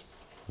this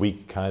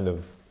weak kind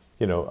of,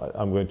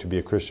 I'm going to be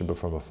a Christian but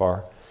from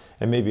afar.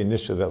 And maybe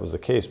initially that was the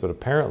case, but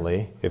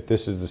apparently, if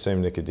this is the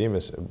same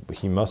Nicodemus,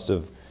 he must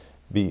have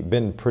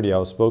been pretty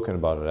outspoken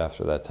about it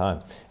after that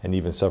time, and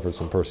even suffered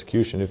some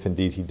persecution, if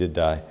indeed he did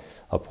die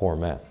a poor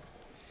man.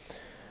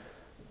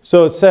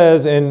 So it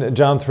says in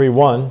John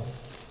 3:1,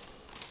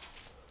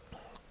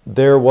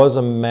 there was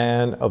a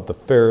man of the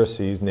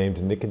Pharisees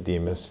named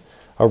Nicodemus,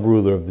 a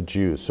ruler of the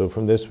Jews. So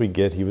from this we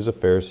get he was a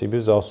Pharisee, but he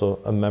was also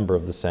a member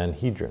of the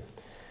Sanhedrin.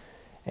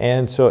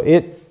 And so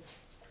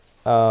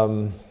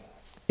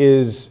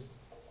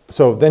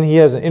so then he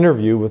has an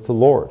interview with the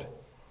Lord.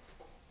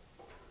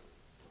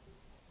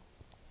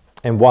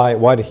 And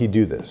why did he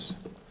do this?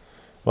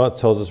 Well, it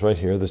tells us right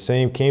here, the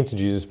same came to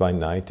Jesus by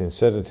night and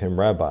said unto him,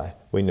 Rabbi,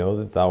 we know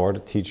that thou art a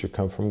teacher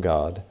come from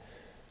God,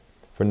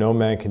 for no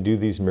man can do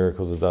these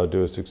miracles that thou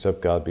doest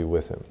except God be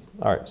with him.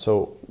 All right,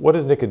 so what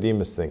is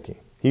Nicodemus thinking?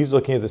 He's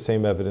looking at the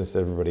same evidence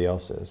that everybody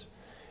else is.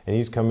 And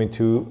he's coming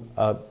to,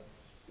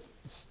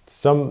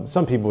 some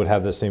people would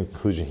have the same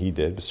conclusion he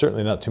did, but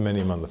certainly not too many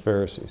among the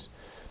Pharisees.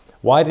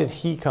 Why did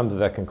he come to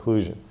that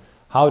conclusion?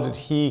 How did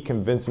he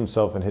convince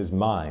himself in his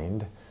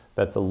mind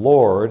that the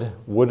Lord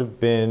would have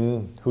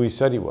been who he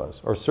said he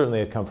was, or certainly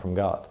had come from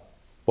God?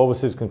 What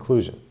was his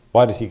conclusion?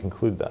 Why did he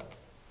conclude that?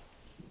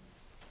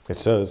 It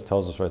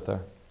tells us right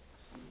there.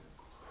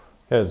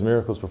 Yeah, his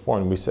miracles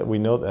performed. We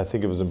know that, I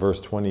think it was in verse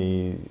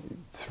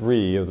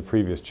 23 of the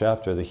previous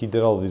chapter, that he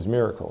did all of these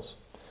miracles.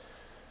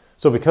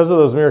 So because of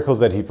those miracles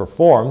that he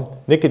performed,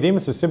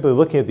 Nicodemus is simply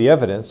looking at the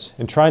evidence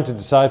and trying to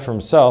decide for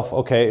himself,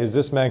 okay, is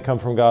this man come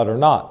from God or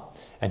not?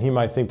 And he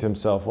might think to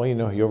himself,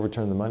 well, he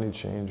overturned the money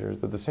changers,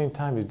 but at the same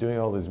time he's doing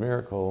all these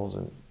miracles,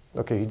 and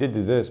okay, he did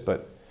do this,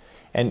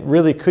 and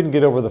really couldn't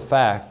get over the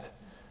fact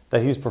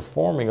that he's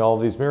performing all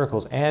these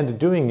miracles and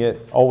doing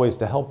it always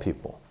to help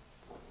people.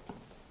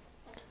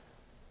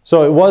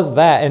 So it was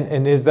that,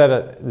 and is that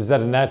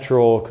a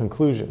natural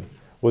conclusion?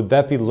 Would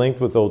that be linked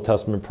with Old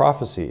Testament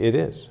prophecy? It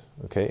is.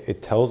 Okay,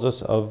 it tells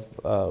us of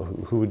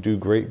who would do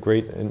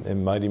great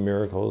and mighty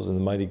miracles, and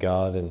the mighty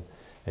God, and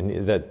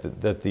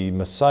that the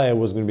Messiah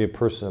was going to be a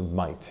person of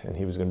might, and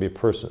he was going to be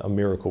a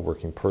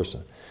miracle-working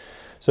person.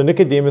 So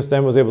Nicodemus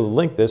then was able to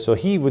link this. So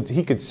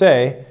he could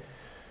say,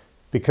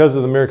 because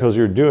of the miracles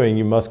you're doing,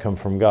 you must come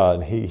from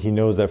God. He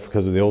knows that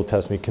because of the Old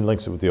Testament. He can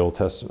link it with the Old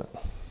Testament.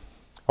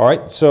 All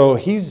right, so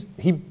he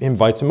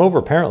invites him over,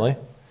 apparently.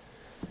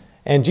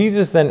 And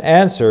Jesus then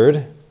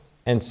answered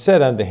and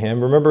said unto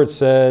him, remember it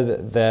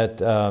said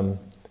that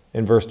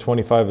in verse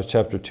 25 of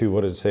chapter 2,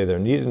 what did it say there?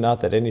 Needed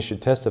not that any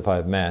should testify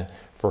of man,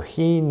 for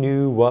he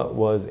knew what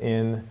was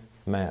in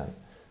man.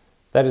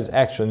 That is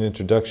actually an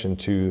introduction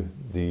to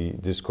the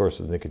discourse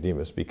of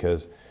Nicodemus,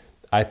 because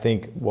I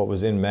think what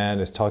was in man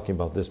is talking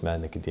about this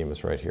man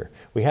Nicodemus right here.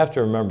 We have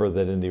to remember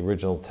that in the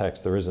original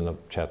text there isn't a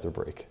chapter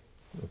break.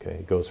 Okay,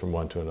 it goes from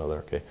one to another.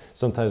 Okay,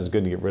 sometimes it's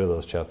good to get rid of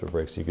those chapter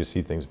breaks so you can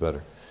see things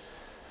better.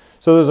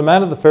 So there's a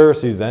man of the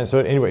Pharisees then. So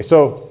anyway,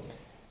 so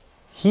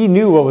he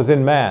knew what was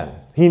in man.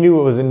 He knew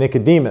what was in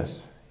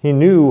Nicodemus. He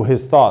knew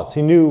his thoughts.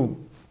 He knew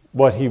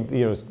what his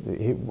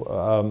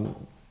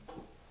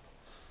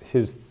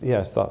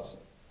thoughts.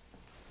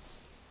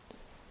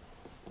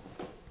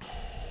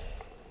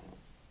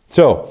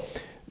 So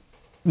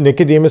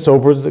Nicodemus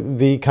opens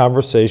the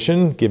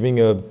conversation,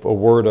 giving a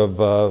word of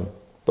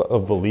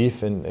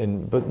belief,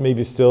 but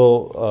maybe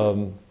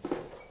still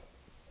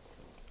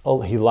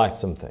he lacked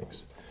some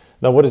things.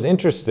 Now, what is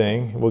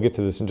interesting, we'll get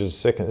to this in just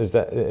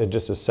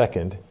a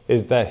second,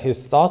 is that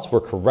his thoughts were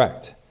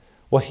correct.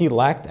 What he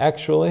lacked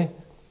actually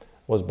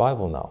was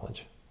Bible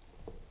knowledge.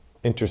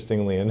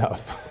 Interestingly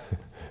enough,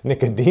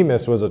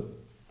 Nicodemus was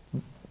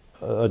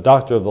a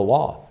doctor of the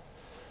law.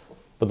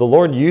 But the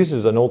Lord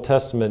uses an Old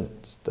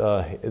Testament,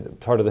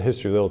 part of the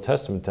history of the Old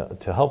Testament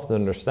to help them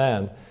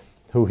understand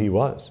who he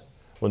was.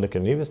 Well,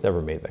 Nicodemus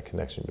never made that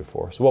connection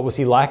before. So what was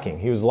he lacking?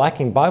 He was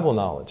lacking Bible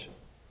knowledge,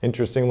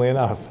 interestingly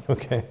enough.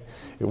 Okay,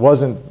 it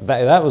wasn't,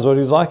 that was what he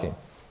was lacking.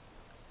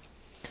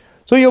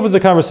 So he opens the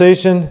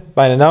conversation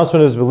by an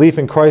announcement of his belief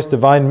in Christ's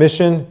divine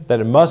mission, that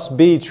it must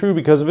be true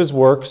because of his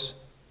works.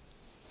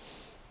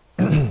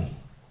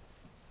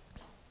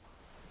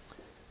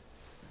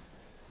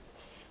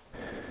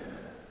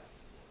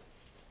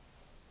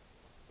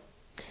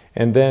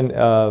 And then,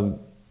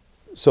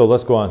 so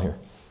let's go on here.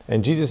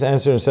 And Jesus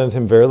answered and said unto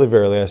him, verily,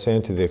 verily, I say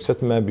unto thee,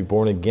 except a man be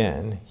born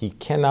again, he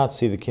cannot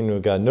see the kingdom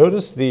of God.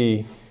 Notice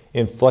the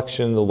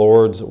inflection, the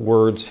Lord's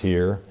words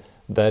here,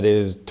 that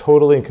is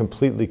totally and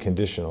completely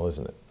conditional,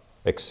 isn't it?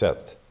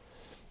 Except.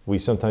 We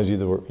sometimes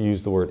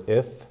use the word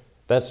if.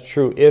 That's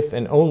true if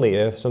and only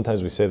if.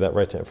 Sometimes we say that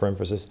right for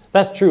emphasis.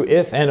 That's true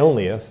if and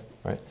only if.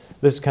 Right?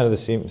 This is kind of the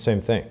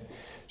same thing.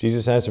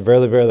 Jesus answered,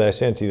 verily, verily, I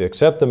say unto you,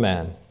 except a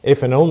man,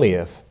 if and only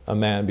if a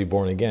man be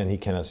born again, he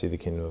cannot see the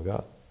kingdom of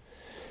God.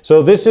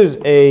 So this is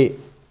a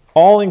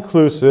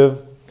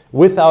all-inclusive,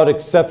 without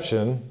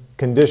exception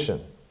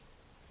condition.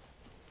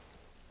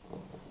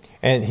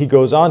 And he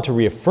goes on to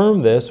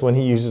reaffirm this when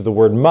he uses the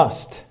word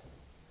must.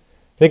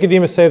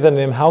 Nicodemus said unto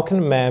him, how can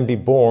a man be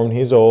born?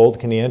 He is old.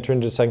 Can he enter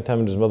into the second time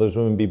into his mother's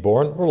womb and be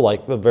born? Or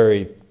like a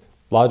very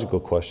logical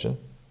question.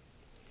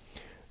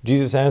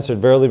 Jesus answered,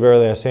 verily,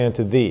 verily, I say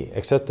unto thee,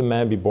 except a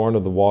man be born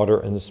of the water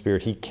and the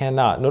Spirit, he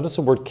cannot. Notice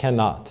the word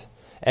cannot.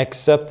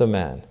 Except a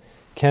man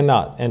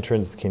cannot enter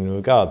into the kingdom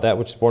of God. That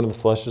which is born of the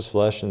flesh is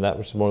flesh, and that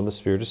which is born of the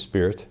Spirit is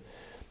spirit.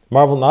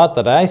 Marvel not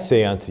that I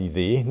say unto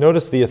thee.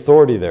 Notice the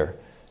authority there.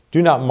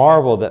 Do not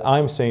marvel that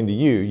I'm saying to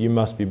you, you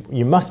must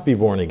be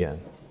born again.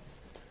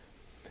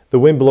 The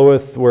wind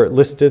bloweth where it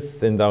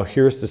listeth, and thou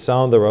hearest the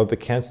sound thereof,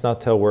 but canst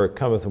not tell where it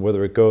cometh and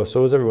whither it goeth.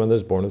 So is everyone that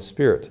is born of the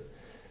Spirit.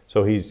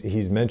 So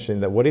he's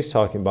mentioning that what he's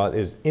talking about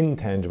is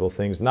intangible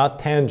things, not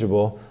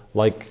tangible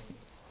like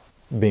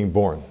being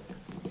born.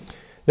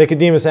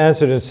 Nicodemus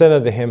answered and said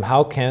unto him,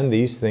 how can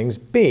these things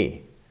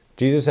be?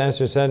 Jesus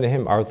answered and said unto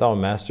him, art thou a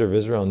master of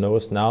Israel, and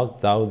knowest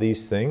not thou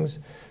these things?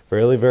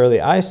 Verily, verily,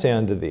 I say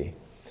unto thee,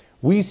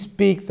 we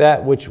speak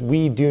that which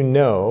we do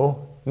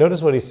know.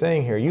 Notice what he's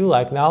saying here. You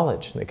lack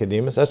knowledge,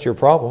 Nicodemus. That's your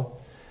problem.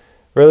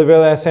 Verily,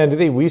 verily, I say unto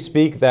thee, we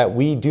speak that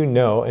we do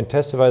know, and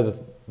testify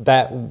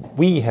that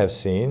we have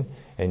seen,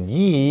 and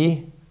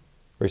ye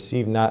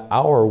receive not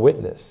our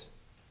witness.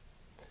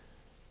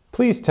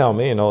 Please tell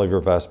me, in all of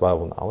your vast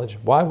Bible knowledge,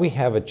 why we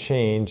have a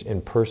change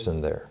in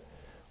person there.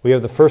 We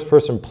have the first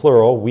person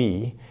plural,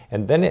 we,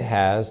 and then it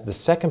has the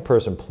second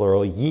person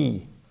plural,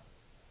 ye.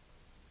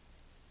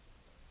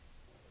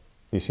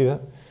 You see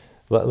that?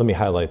 Let me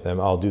highlight them.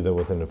 I'll do that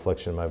with an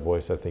inflection in my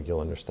voice. I think you'll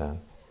understand.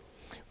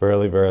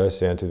 Verily, verily, I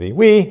say unto thee,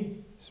 we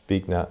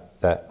speak not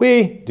that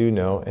we do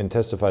know, and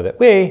testify that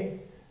we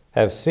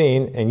have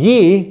seen, and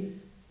ye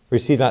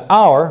receive not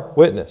our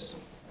witness.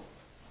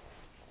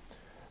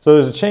 So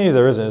there's a change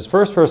there, isn't it? It's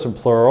first person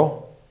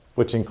plural,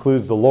 which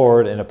includes the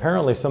Lord and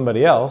apparently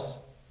somebody else,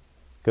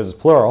 because it's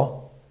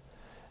plural.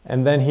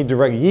 And then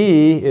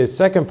ye is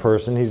second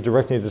person. He's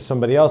directing it to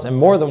somebody else and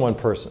more than one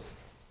person.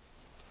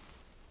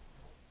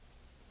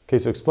 Okay,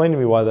 so explain to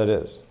me why that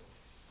is.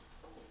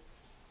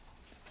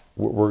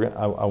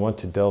 I want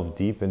to delve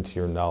deep into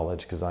your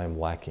knowledge because I am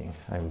lacking.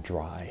 I am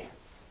dry.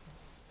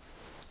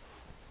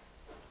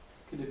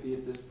 Could it be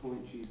at this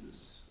point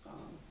Jesus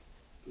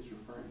is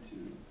referring to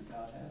the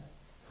Godhead?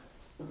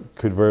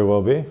 Could very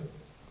well be.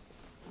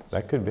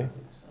 That could be.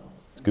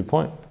 It's a good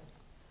point.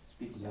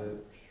 Speaking of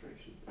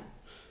frustration.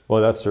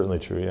 Well, that's certainly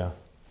true, yeah. I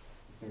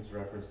think it's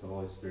reference to the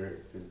Holy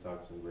Spirit because it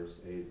talks in verse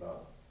 8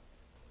 about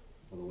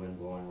the wind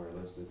blowing where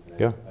it listed.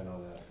 Yeah. I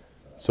know that.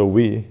 So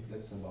we.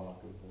 That's symbolic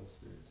of the Holy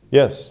Spirit.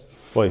 Yes.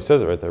 Well, he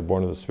says it right there,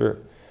 born of the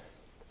Spirit.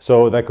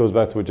 So that goes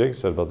back to what Jacob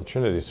said about the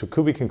Trinity. So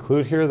could we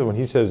conclude here that when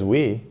he says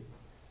we,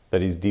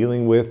 that he's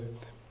dealing with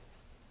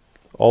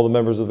all the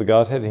members of the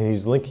Godhead, and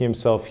he's linking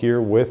himself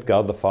here with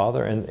God the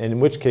Father, and in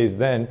which case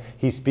then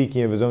he's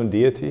speaking of his own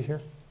deity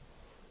here?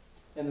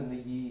 And then the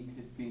ye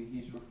could be,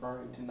 he's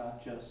referring to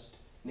not just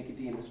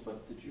Nicodemus,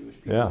 but the Jewish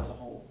people Yeah. as a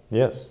whole.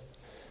 Yes.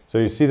 So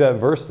you see that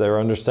verse there,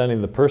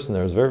 understanding the person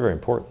there is very, very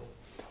important.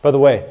 By the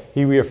way,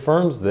 he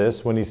reaffirms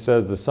this when he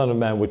says the Son of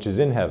Man which is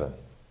in heaven.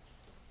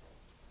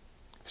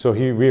 So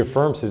he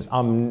reaffirms his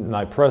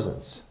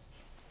omnipresence.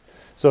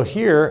 So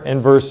here in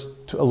verse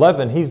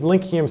 11, he's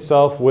linking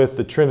himself with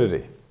the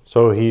Trinity.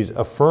 So he's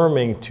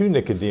affirming to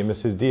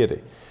Nicodemus his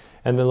deity.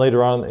 And then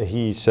later on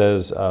he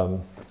says,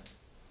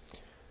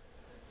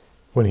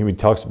 when he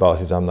talks about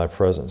his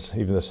omnipresence,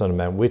 even the Son of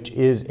Man, which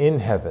is in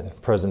heaven,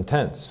 present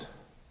tense.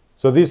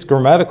 So this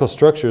grammatical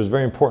structure is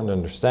very important to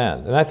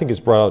understand. And I think it's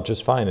brought out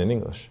just fine in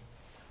English.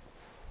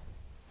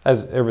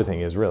 As everything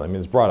is really. I mean,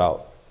 it's brought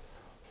out.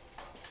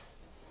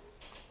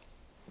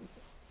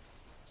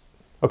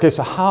 Okay,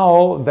 so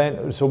how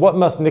then, so what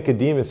must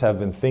Nicodemus have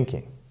been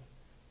thinking?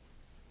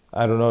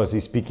 I don't know, is he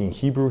speaking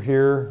Hebrew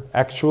here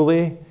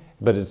actually?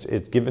 But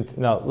it's given,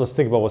 now let's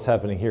think about what's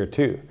happening here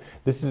too.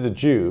 This is a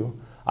Jew.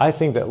 I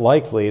think that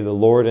likely the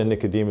Lord and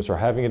Nicodemus are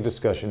having a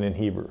discussion in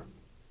Hebrew.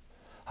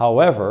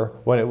 However,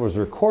 when it was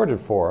recorded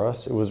for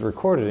us, it was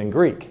recorded in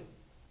Greek.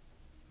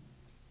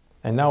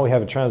 And now we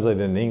have it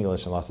translated in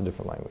English and lots of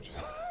different languages.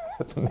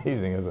 That's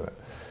amazing, isn't it?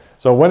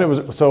 So when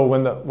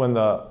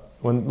the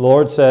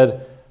Lord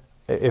said,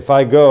 if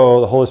I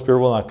go, the Holy Spirit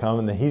will not come,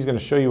 and then he's going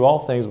to show you all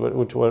things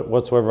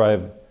whatsoever I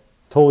have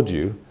told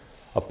you.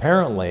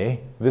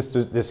 Apparently,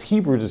 this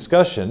Hebrew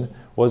discussion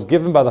was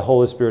given by the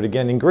Holy Spirit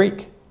again in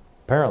Greek,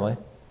 apparently,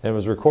 and it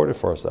was recorded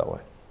for us that way.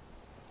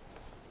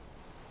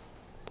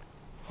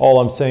 All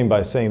I'm saying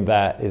by saying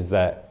that is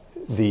that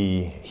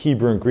the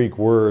Hebrew and Greek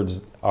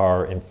words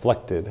are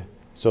inflected,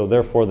 so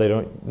therefore they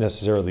don't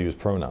necessarily use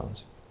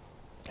pronouns.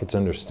 It's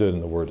understood in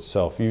the word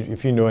itself.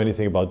 If you know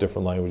anything about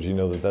different languages, you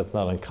know that that's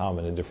not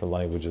uncommon in different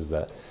languages,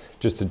 that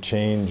just to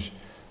change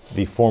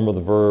the form of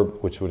the verb,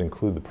 which would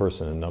include the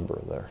person and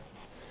number there.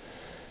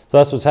 So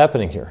that's what's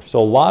happening here. So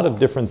a lot of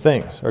different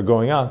things are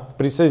going on,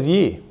 but he says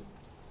ye.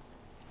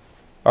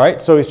 All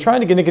right, so he's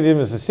trying to get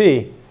Nicodemus to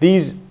see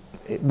these,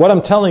 what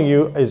I'm telling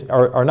you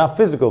are not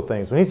physical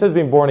things. When he says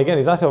being born again,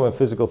 he's not talking about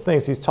physical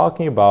things. He's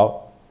talking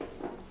about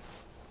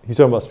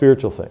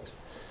spiritual things.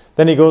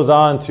 Then he goes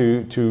on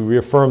to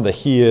reaffirm that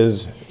he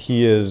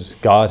is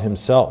God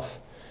himself.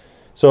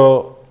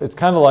 So it's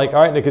kind of like,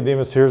 all right,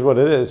 Nicodemus, here's what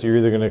it is. You're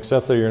either going to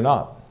accept it or you're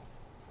not.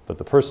 But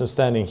the person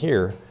standing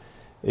here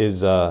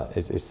is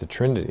it's the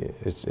Trinity.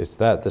 It's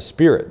that, the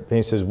Spirit. Then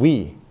he says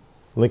we,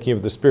 linking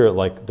with the Spirit,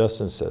 like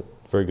Dustin said.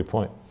 Very good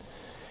point.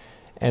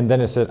 And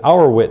then it said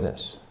our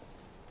witness.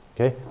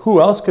 Okay,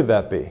 who else could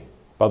that be?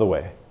 By the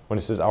way, when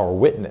it says our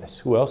witness,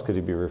 who else could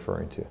he be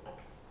referring to?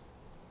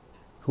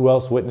 Who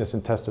else witnessed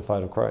and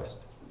testified of Christ?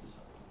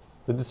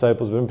 The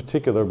disciples, but in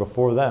particular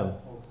before them.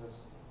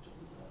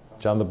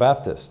 John the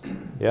Baptist.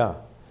 Yeah.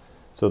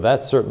 So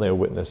that's certainly a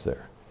witness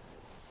there.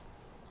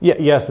 Yeah,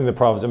 yes, in the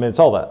prophets. I mean, it's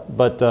all that.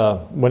 But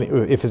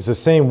if it's the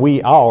same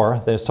we, our,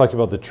 then it's talking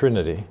about the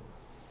Trinity.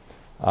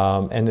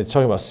 And it's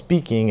talking about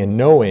speaking and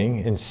knowing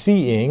and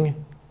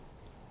seeing.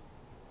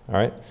 All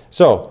right?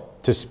 So,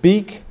 to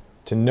speak,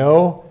 to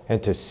know,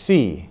 and to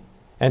see,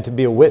 and to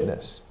be a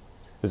witness.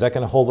 Is that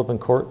going to hold up in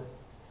court?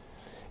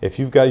 If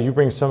you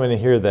bring someone in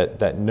here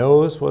that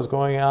knows what's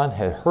going on,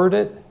 had heard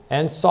it,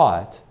 and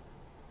saw it,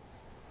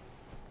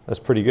 that's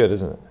pretty good,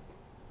 isn't it?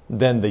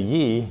 Then the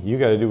ye, you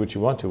got to do what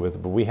you want to with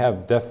it, but we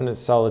have definite,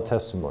 solid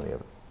testimony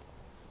of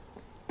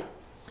it.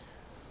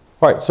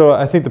 All right, so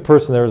I think the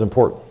person there is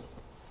important.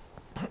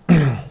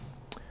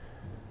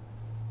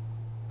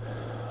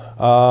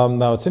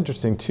 Now, it's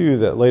interesting, too,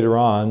 that later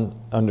on,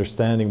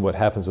 understanding what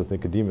happens with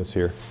Nicodemus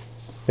here,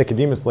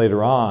 Nicodemus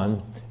later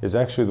on is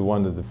actually the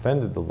one that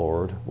defended the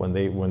Lord when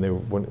they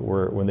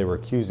were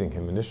accusing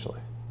him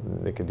initially.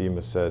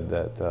 Nicodemus said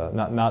that,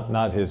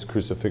 not his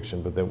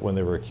crucifixion, but that when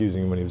they were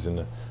accusing him when he was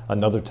in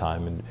another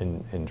time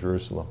in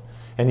Jerusalem.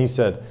 And he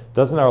said,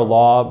 doesn't our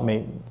law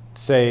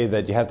say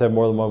that you have to have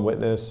more than one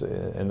witness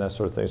and that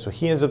sort of thing? So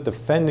he ends up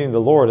defending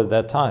the Lord at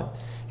that time,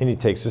 and he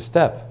takes a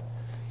step.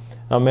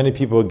 Now, many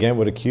people, again,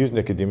 would accuse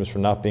Nicodemus for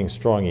not being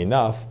strong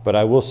enough, but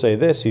I will say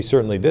this, he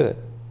certainly did it.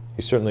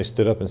 He certainly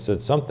stood up and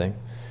said something,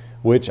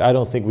 which I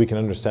don't think we can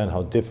understand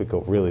how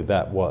difficult really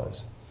that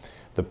was.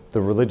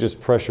 The religious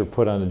pressure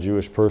put on a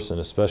Jewish person,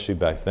 especially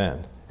back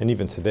then, and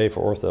even today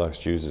for Orthodox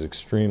Jews, is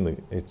extremely,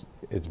 it's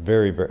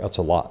very, that's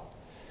a lot.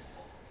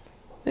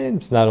 And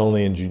it's not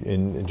only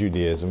in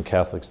Judaism,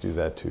 Catholics do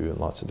that too, and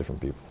lots of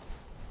different people.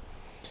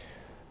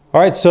 All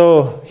right,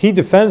 so he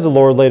defends the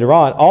Lord later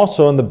on.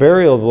 Also, in the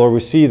burial of the Lord, we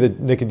see that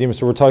Nicodemus,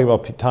 so we're talking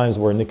about times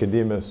where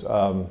Nicodemus,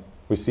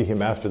 we see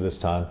him after this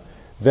time.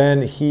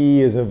 Then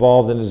he is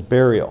involved in his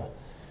burial.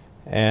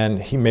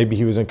 And maybe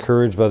he was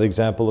encouraged by the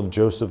example of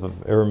Joseph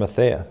of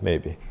Arimathea,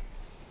 maybe.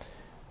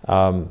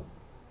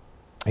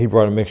 He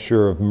brought a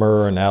mixture of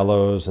myrrh and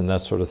aloes and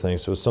that sort of thing.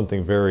 So it was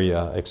something very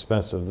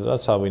expensive.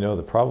 That's how we know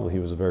that probably he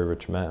was a very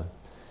rich man.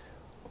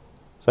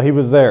 So he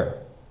was there.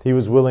 He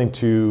was willing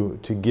to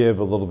give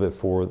a little bit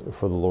for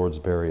the Lord's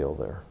burial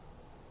there.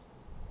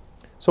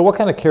 So what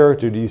kind of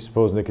character do you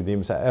suppose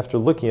Nicodemus had? After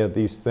looking at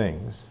these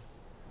things,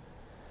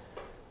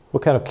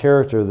 what kind of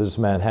character does this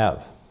man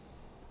have?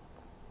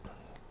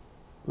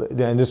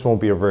 And this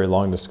won't be a very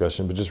long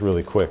discussion, but just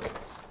really quick.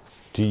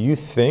 Do you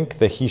think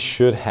that he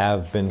should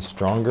have been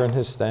stronger in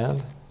his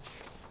stand?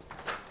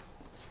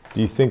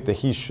 Do you think that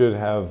he should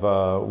have,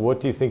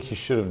 what do you think he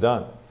should have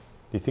done?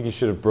 Do you think he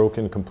should have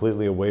broken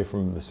completely away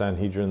from the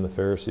Sanhedrin and the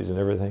Pharisees and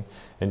everything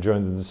and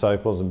joined the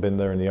disciples and been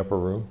there in the upper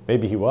room?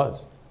 Maybe he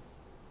was.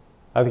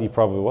 I think he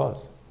probably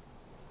was.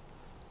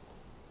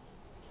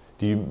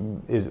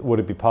 Would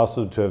it be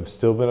possible to have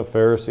still been a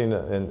Pharisee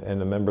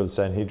and a member of the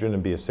Sanhedrin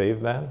and be a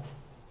saved man?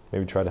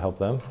 Maybe try to help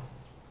them?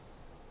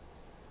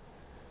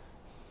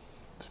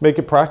 Just make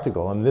it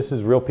practical. I mean, this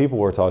is real people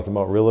we're talking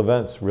about, real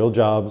events, real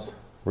jobs,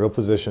 real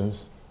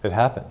positions. It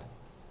happened.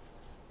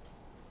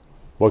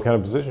 What kind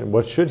of position?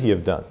 What should he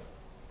have done?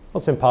 Well,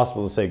 it's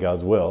impossible to say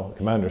God's will.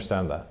 You might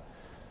understand that.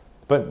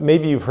 But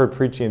maybe you've heard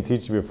preaching and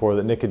teaching before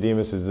that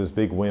Nicodemus is this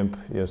big wimp,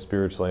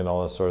 spiritually and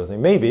all that sort of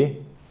thing.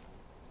 Maybe.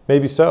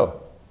 Maybe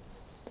so.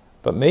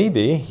 But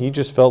maybe he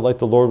just felt like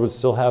the Lord would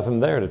still have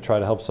him there to try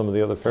to help some of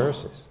the other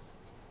Pharisees.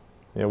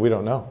 We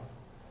don't know.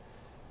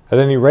 At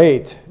any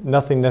rate,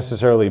 nothing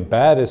necessarily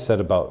bad is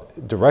said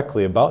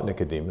directly about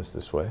Nicodemus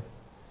this way.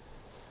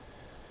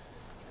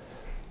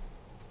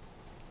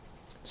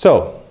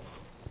 So,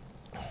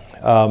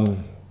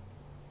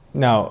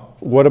 now,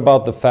 what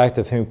about the fact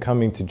of him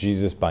coming to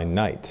Jesus by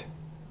night?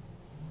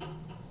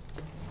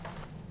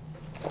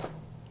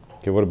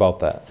 Okay, what about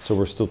that? So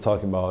we're still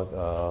talking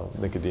about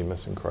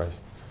Nicodemus and Christ.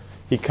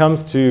 He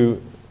comes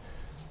to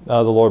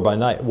the Lord by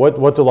night.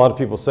 What do a lot of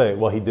people say?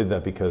 Well, he did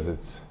that because he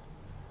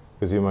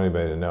didn't want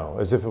anybody to know,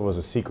 as if it was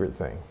a secret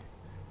thing.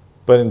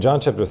 But in John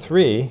chapter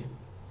 3,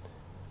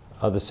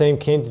 the same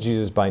came to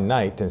Jesus by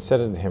night and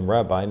said unto him,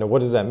 Rabbi. Now,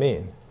 what does that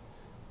mean?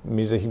 It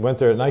means that he went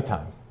there at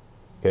nighttime.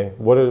 Okay,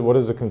 what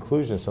is the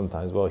conclusion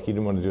sometimes? Well, he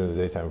didn't want to do it in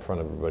the daytime in front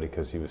of everybody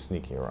because he was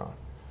sneaking around.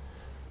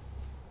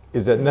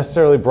 Is that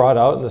necessarily brought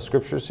out in the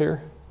scriptures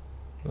here?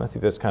 I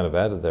think that's kind of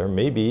added there.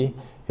 Maybe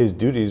his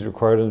duties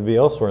required him to be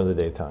elsewhere in the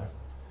daytime.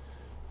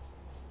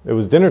 It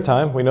was dinner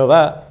time, we know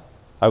that,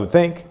 I would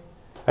think.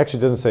 Actually,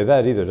 it doesn't say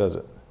that either, does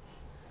it?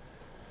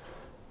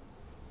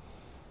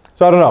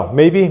 So I don't know,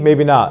 maybe,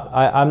 maybe not.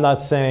 I'm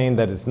not saying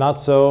that it's not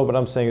so, but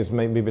I'm saying it's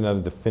maybe not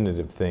a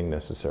definitive thing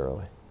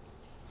necessarily.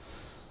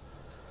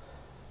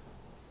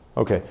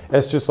 Okay,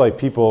 it's just like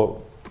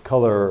people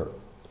color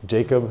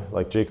Jacob,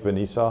 like Jacob and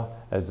Esau,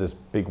 as this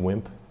big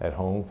wimp at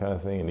home kind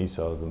of thing, and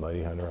Esau is the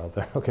mighty hunter out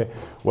there. Okay,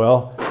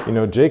 well,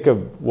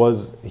 Jacob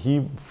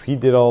he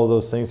did all of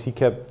those things. He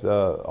kept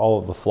all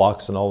of the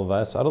flocks and all of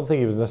that. So I don't think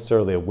he was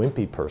necessarily a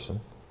wimpy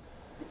person.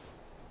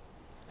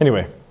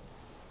 Anyway,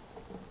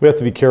 we have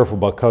to be careful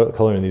about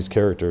coloring these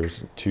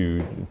characters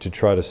to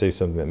try to say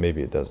something that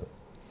maybe it doesn't.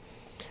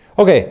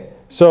 Okay,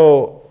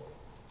 so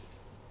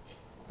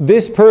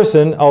this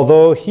person,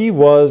 although he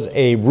was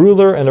a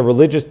ruler and a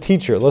religious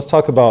teacher, let's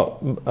talk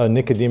about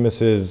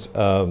Nicodemus's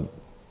and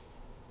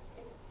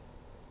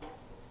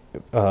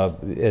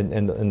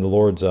the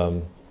Lord's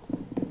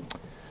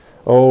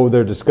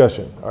their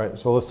discussion. All right,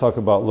 so let's talk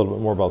about a little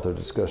bit more about their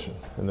discussion,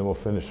 and then we'll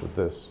finish with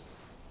this.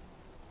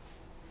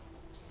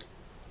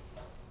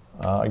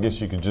 I guess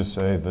you could just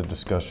say the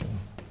discussion.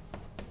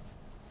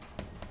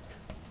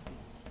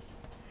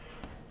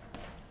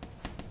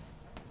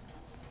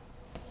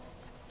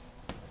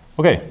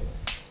 Okay.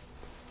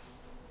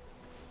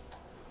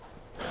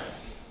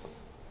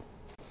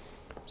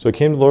 So it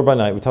came to the Lord by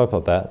night. We talked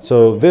about that.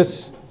 So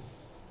this.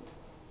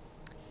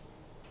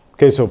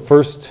 Okay, so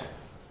first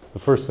the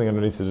first thing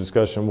underneath the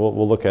discussion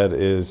we'll look at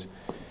is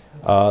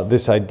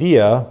this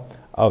idea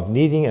of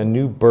needing a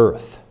new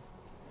birth.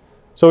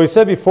 So we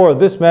said before,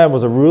 this man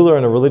was a ruler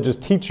and a religious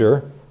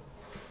teacher,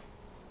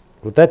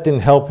 but that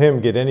didn't help him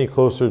get any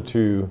closer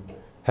to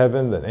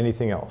heaven than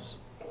anything else.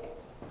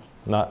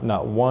 Not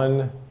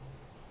 1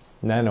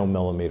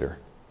 nanomillimeter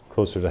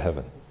closer to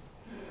heaven.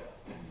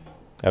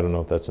 I don't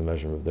know if that's a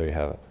measurement, but there you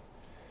have it.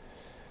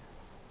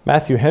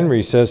 Matthew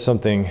Henry says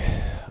something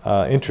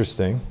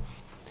interesting.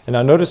 And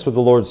now notice what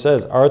the Lord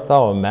says, art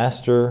thou a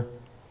master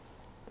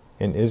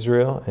in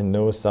Israel, and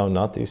knowest thou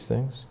not these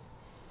things?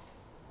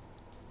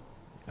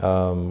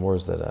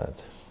 Where's that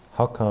at?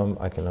 How come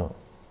I cannot?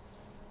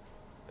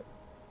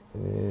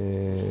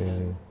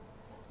 10?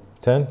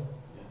 Yes.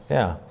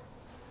 Yeah.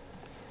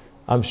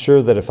 I'm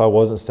sure that if I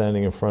wasn't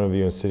standing in front of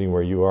you and sitting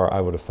where you are, I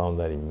would have found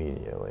that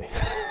immediately.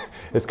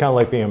 It's kind of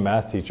like being a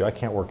math teacher. I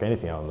can't work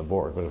anything out on the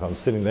board, but if I'm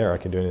sitting there, I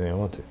can do anything I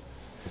want to.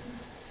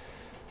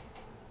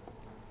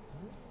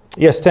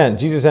 Yes, 10.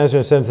 Jesus answered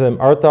and said to them,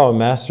 art thou a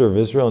master of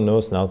Israel and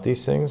knowest not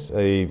these things?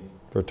 A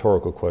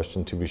rhetorical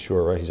question, to be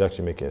sure, right? He's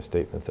actually making a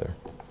statement there.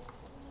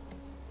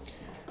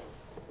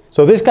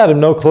 So this got him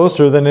no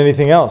closer than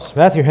anything else.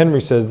 Matthew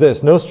Henry says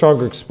this, no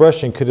stronger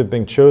expression could have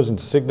been chosen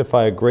to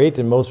signify a great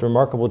and most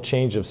remarkable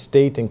change of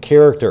state and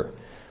character.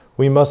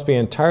 We must be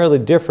entirely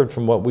different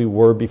from what we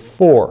were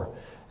before,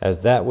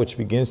 as that which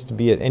begins to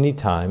be at any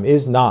time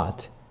is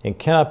not and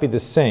cannot be the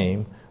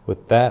same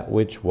with that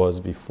which was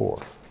before.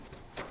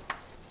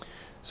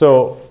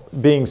 So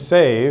being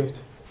saved,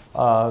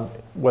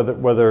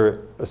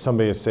 whether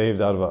somebody is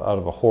saved out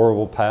of a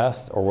horrible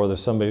past, or whether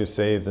somebody is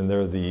saved and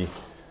they're the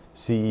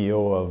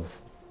CEO of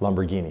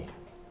Lamborghini.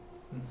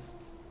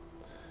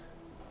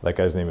 That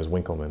guy's name is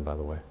Winkleman, by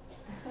the way.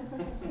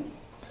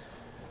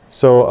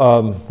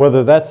 So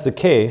whether that's the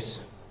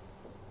case,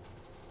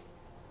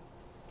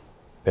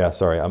 yeah,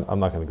 sorry, I'm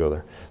not going to go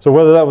there. So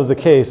whether that was the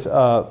case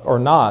or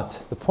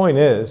not, the point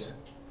is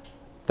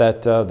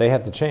that they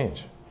have to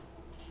change.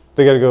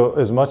 They got to go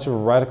as much of a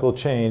radical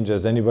change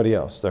as anybody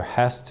else. There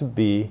has to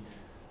be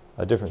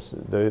a difference.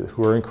 They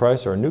who are in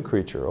Christ are a new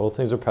creature. Old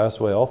things are passed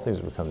away, all things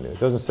have become new. It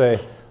doesn't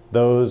say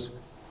those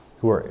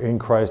who are in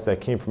Christ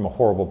that came from a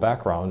horrible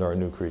background are a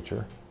new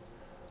creature.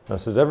 No, it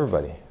says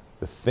everybody.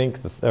 The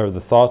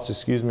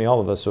thoughts, all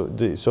of us.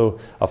 So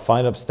a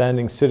fine,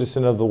 upstanding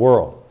citizen of the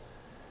world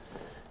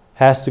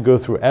has to go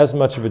through as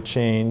much of a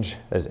change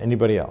as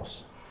anybody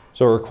else.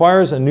 So it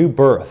requires a new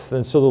birth.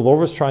 And so the Lord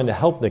was trying to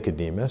help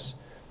Nicodemus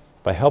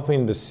by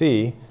helping him to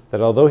see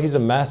that although he's a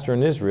master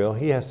in Israel,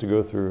 he has to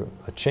go through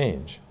a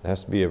change. It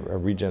has to be a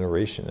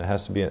regeneration. It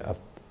has to be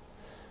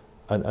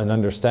an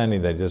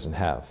understanding that he doesn't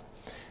have.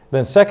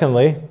 Then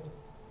secondly,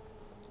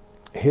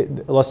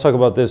 let's talk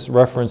about this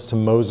reference to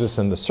Moses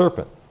and the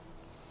serpent.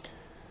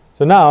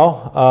 So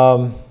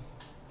now,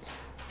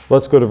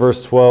 let's go to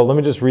verse 12. Let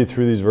me just read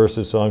through these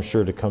verses so I'm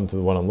sure to come to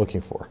the one I'm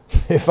looking for.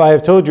 If I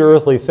have told you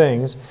earthly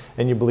things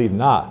and you believe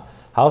not,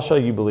 how shall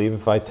you believe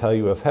if I tell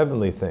you of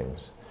heavenly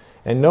things?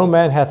 And no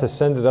man hath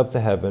ascended up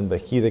to heaven,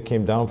 but he that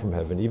came down from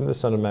heaven, even the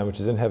Son of Man which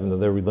is in heaven, that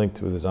there we linked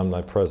with his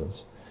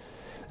omnipresence.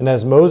 And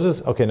as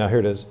Moses, okay, now here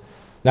it is.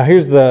 Now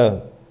here's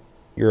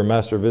you're a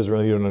master of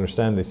Israel, you don't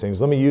understand these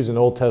things. Let me use an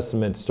Old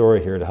Testament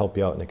story here to help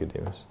you out,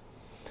 Nicodemus.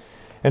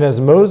 And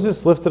as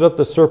Moses lifted up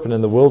the serpent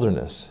in the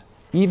wilderness,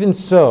 even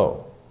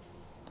so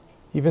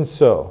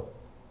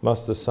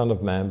must the Son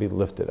of Man be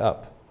lifted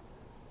up.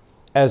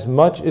 As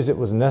much as it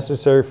was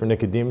necessary for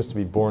Nicodemus to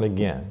be born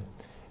again,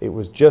 it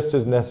was just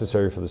as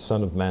necessary for the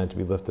Son of Man to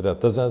be lifted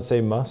up. Does that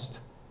say must?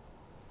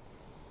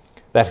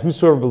 That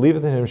whosoever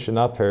believeth in him should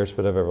not perish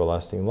but have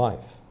everlasting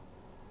life.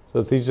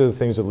 So these are the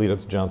things that lead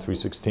up to John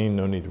 3:16.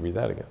 No need to read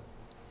that again.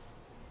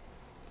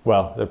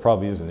 Well, there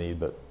probably is a need,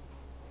 but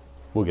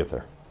we'll get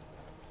there.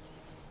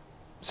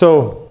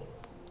 So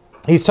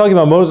he's talking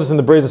about Moses and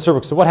the brazen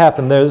serpent. So what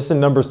happened there? This is in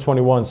Numbers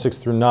 21, 6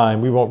 through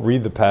 9. We won't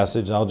read the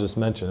passage, I'll just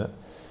mention it.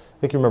 I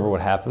think you remember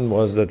what happened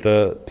was that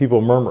the people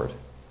murmured.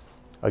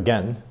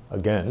 Again,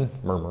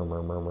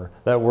 murmur.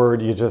 That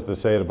word, you just have to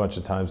say it a bunch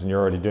of times and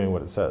you're already doing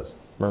what it says.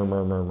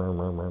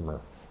 Murmur.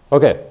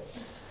 Okay,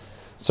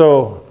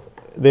 so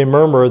they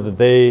murmured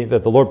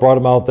that the Lord brought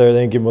them out there,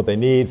 they didn't give them what they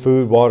need,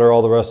 food, water,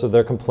 all the rest of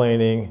their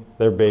complaining,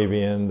 their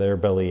babying, their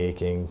belly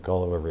aching,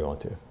 call it whatever you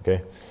want to,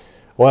 okay?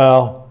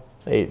 Well,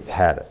 they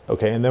had it,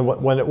 okay? And then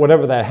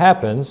whenever that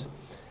happens,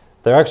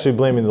 they're actually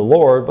blaming the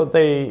Lord, but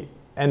they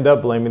end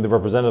up blaming the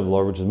representative of the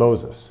Lord, which is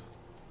Moses.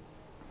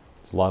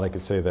 There's a lot I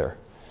could say there.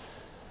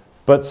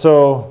 But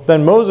so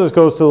then Moses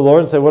goes to the Lord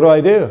and says, what do I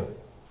do?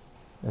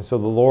 And so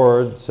the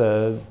Lord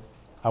said,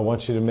 I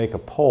want you to make a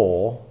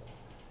pole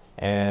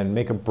and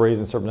make a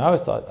brazen serpent. I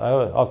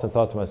often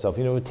thought to myself,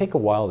 it would take a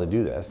while to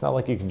do that. It's not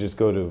like you can just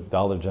go to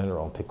Dollar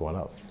General and pick one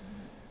up.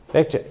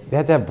 They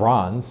had to have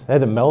bronze. They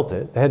had to melt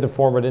it. They had to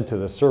form it into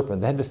the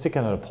serpent. They had to stick it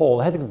on a pole.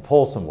 They had to get the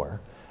pole somewhere.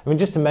 I mean,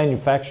 just to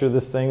manufacture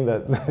this thing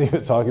that he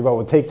was talking about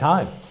would take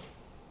time.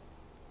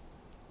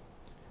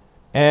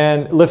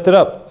 And lift it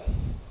up.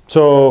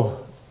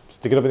 So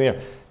stick it up in the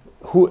air.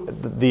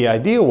 the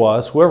idea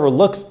was whoever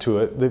looks to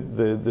it,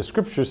 the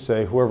scriptures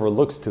say whoever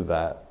looks to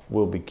that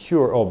will be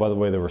cured. Oh, by the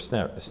way, there were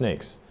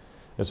snakes.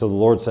 And so the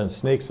Lord sent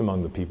snakes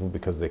among the people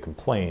because they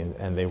complained,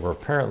 and they were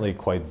apparently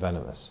quite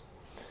venomous.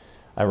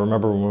 I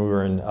remember when we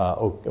were in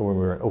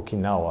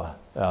Okinawa,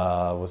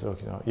 was it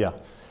Okinawa? Yeah.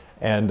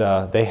 And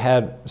they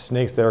had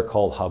snakes there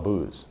called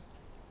habus.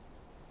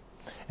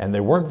 And they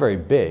weren't very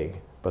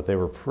big, but they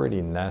were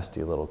pretty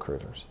nasty little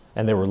critters.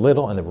 And they were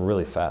little and they were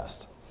really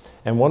fast.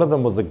 And one of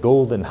them was the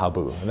golden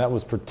habu, and that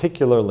was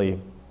particularly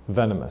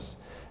venomous.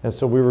 And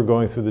so we were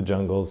going through the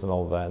jungles and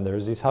all of that, and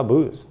there's these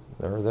habus.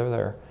 They're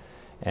there.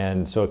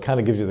 And so it kind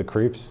of gives you the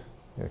creeps.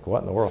 You're like,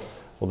 what in the world?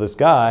 Well, this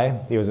guy,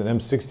 he was an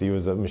M60, he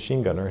was a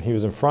machine gunner, and he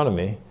was in front of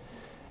me,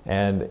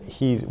 and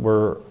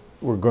we're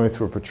going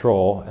through a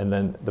patrol, and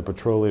then the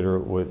patrol leader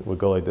would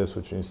go like this,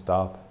 which means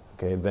stop.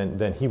 Okay,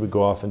 then he would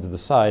go off into the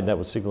side, and that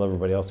would signal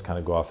everybody else to kind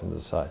of go off into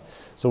the side.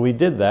 So we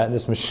did that, and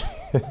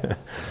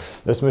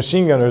this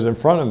machine gunner is in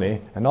front of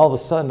me, and all of a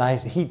sudden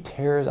he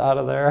tears out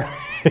of there.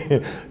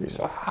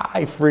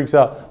 He freaks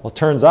out. Well,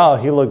 turns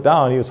out he looked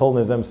down, he was holding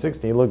his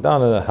M60, he looked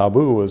down and a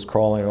habu was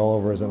crawling all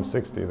over his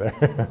M60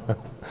 there.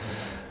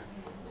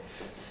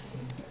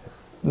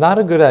 Not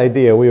a good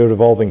idea, we would have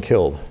all been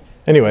killed.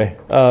 Anyway,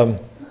 I'd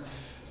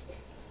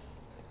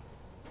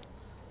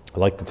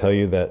like to tell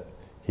you that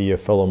a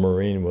fellow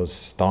Marine, was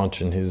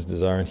staunch in his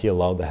desire, and he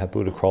allowed the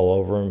habu to crawl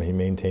over him. He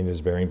maintained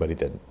his bearing, but he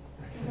didn't.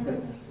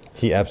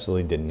 He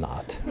absolutely did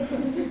not.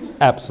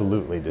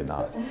 Absolutely did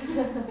not.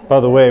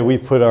 By the way, we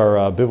put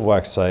our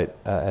bivouac site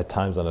at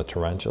times on a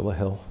tarantula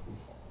hill.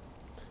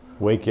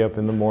 Wake you up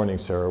in the morning,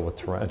 Sarah, with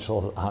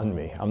tarantulas on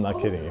me. I'm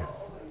not kidding you.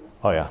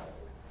 Oh, yeah.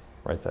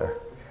 Right there.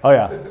 Oh,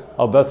 yeah.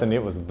 Oh, Bethany,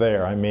 it was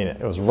there. I mean it.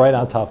 It was right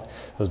on top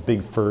of those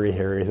big, furry,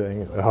 hairy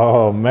things.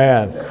 Oh,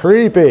 man.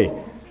 Creepy.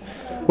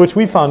 Which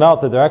we found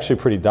out that they're actually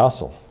pretty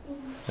docile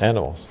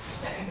animals.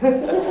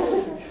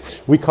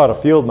 We caught a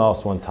field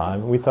mouse one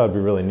time. We thought it'd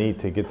be really neat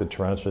to get the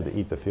tarantula to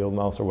eat the field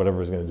mouse or whatever it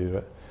was going to do to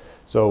it.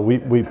 So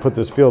we put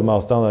this field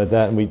mouse down like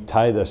that, and we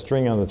tied a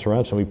string on the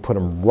tarantula, and we put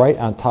him right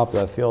on top of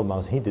that field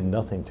mouse. He did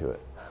nothing to it.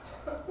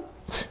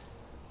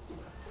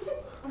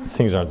 These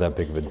things aren't that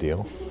big of a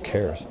deal. Who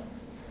cares?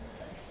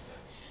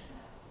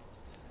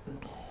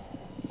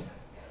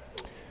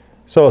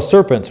 So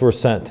serpents were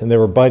sent, and they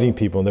were biting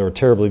people, and they were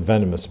terribly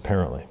venomous,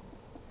 apparently.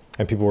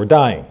 And people were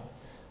dying.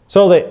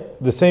 So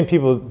the same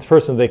people, the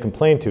person they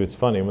complained to, it's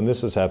funny, when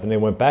this was happening, they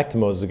went back to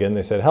Moses again,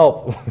 they said,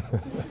 help.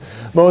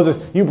 Moses,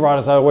 you brought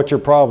us out, what's your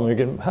problem? You're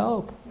getting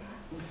help.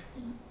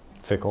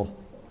 Fickle.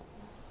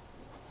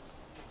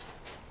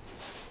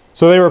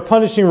 So they were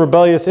punishing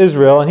rebellious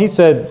Israel, and he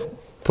said,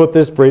 put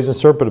this brazen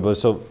serpent above.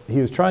 So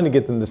he was trying to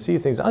get them to see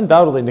things.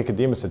 Undoubtedly,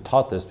 Nicodemus had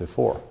taught this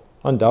before.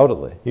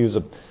 Undoubtedly. He was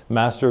a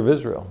master of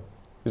Israel.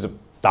 He was a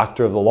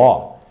doctor of the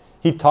law.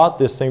 He taught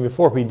this thing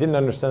before, but he didn't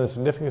understand the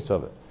significance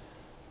of it.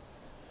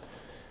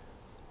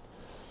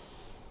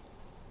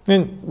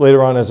 And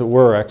later on, as it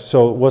were,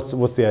 so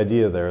what's the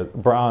idea there?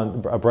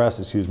 Brass,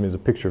 is a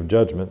picture of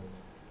judgment.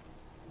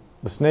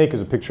 The snake is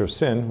a picture of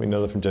sin. We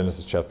know that from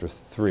Genesis chapter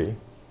 3.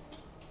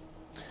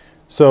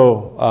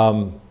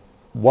 So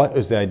what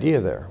is the idea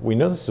there? We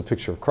know this is a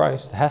picture of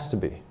Christ. It has to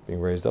be,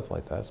 being raised up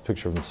like that. It's a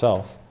picture of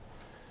himself.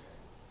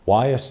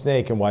 Why a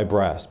snake and why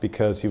brass?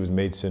 Because he was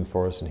made sin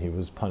for us and he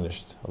was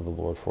punished of the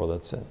Lord for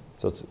that sin.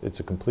 So it's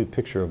a complete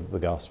picture of the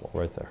gospel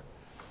right there.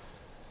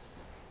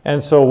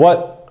 And so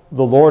what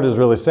the Lord is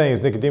really saying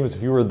is, Nicodemus,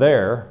 if you were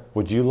there,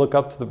 would you look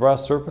up to the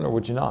brass serpent or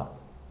would you not?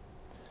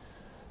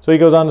 So he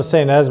goes on to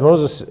say, and as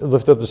Moses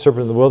lifted up the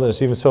serpent in the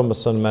wilderness, even so must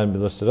the Son of Man be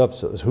lifted up,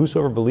 so that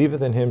whosoever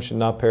believeth in him should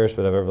not perish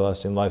but have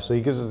everlasting life. So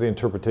he gives us the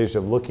interpretation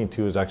of looking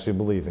to is actually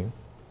believing.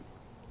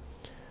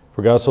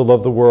 For God so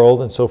loved the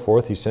world, and so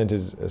forth, he sent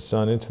his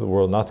Son into the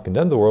world, not to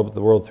condemn the world, but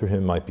the world through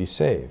him might be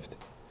saved.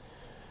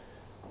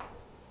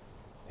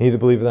 He that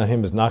believeth on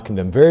him is not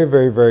condemned. Very,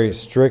 very, very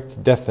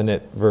strict,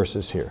 definite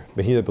verses here.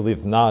 But he that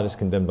believeth not is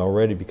condemned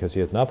already, because he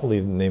hath not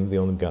believed in the name of the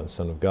only begotten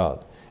Son of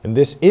God. And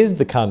this is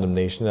the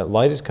condemnation, that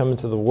light is come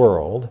into the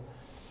world.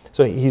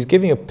 So he's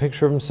giving a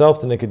picture of himself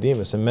to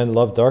Nicodemus, and men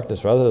love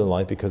darkness rather than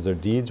light because their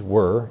deeds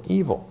were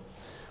evil.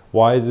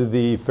 Why did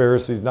the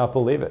Pharisees not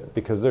believe it?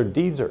 Because their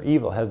deeds are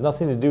evil. It has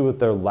nothing to do with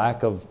their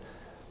lack of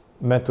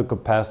mental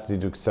capacity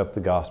to accept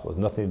the gospel. It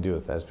has nothing to do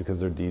with that. It's because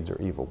their deeds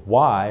are evil.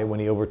 Why, when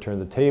he overturned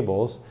the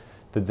tables,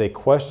 did they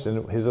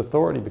question his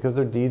authority? Because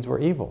their deeds were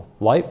evil.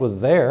 Light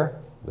was there.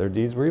 Their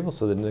deeds were evil,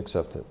 so they didn't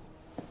accept it.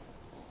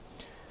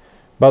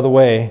 By the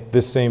way,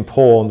 this same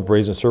pole and the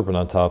brazen serpent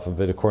on top of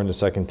it, according to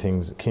 2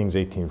 Kings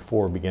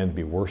 18:4, began to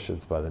be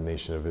worshipped by the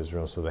nation of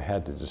Israel, so they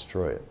had to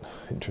destroy it,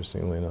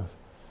 interestingly enough.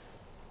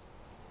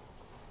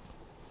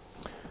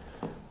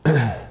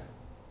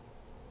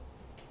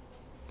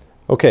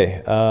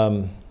 Okay.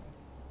 All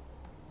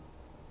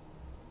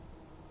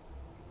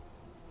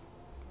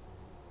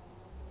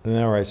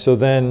right, so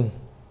then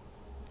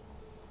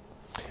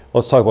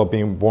let's talk about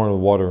being born of the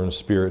water and the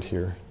Spirit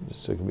here.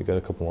 Just so we got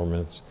a couple more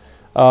minutes.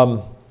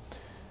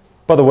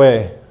 By the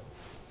way,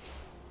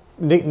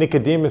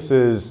 Nicodemus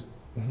is,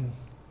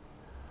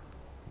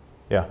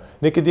 Yeah.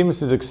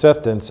 Nicodemus'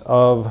 acceptance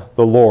of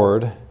the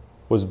Lord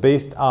was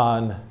based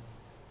on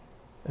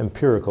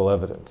empirical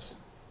evidence.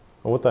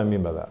 Well, what do I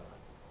mean by that?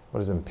 What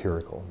does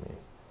empirical mean?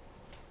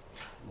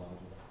 Logic.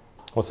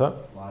 What's that?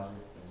 Logic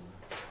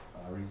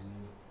and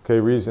reasoning. Okay,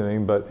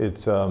 reasoning, but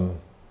it's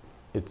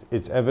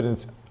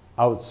evidence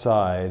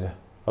outside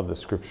of the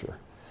Scripture.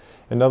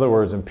 In other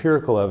words,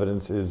 empirical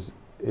evidence is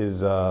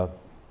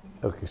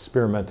like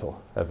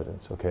experimental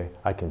evidence. Okay,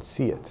 I can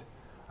see it.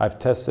 I've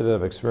tested it.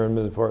 I've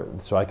experimented for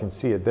it, so I can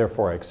see it.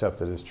 Therefore, I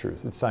accept it as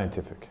truth. It's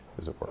scientific,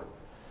 as it were.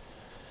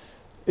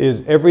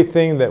 Is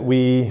everything that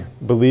we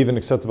believe and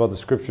accept about the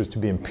Scriptures to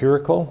be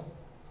empirical,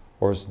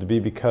 or is it to be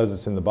because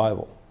it's in the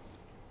Bible?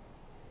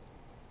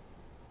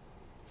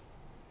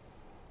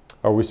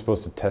 Are we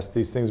supposed to test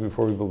these things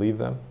before we believe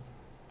them?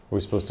 Are we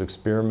supposed to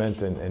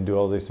experiment and do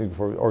all these things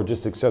before, or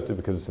just accept it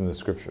because it's in the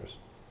Scriptures?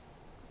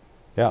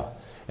 Yeah,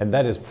 and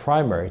that is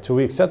primary. So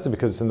we accept it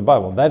because it's in the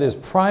Bible. That is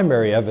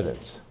primary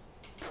evidence.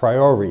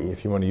 Priori,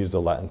 if you want to use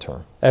the Latin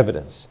term.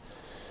 Evidence.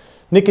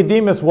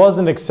 Nicodemus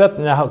wasn't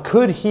accepting. Now,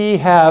 could he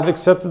have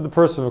accepted the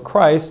person of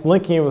Christ,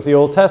 linking it with the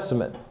Old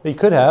Testament? He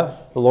could have.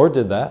 The Lord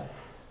did that.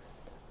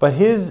 But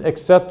his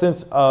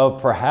acceptance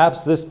of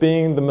perhaps this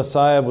being the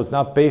Messiah was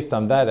not based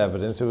on that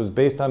evidence. It was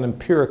based on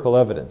empirical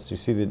evidence. You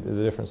see the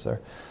difference there?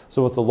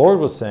 So what the Lord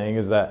was saying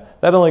is that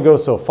only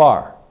goes so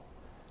far.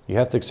 You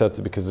have to accept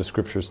it because the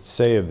Scriptures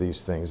say of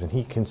these things. And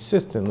he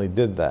consistently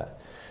did that.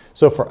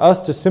 So for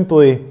us to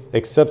simply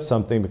accept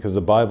something because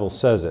the Bible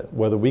says it,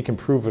 whether we can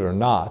prove it or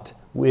not,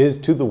 is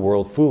to the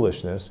world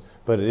foolishness,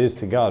 but it is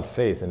to God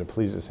faith, and it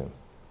pleases Him.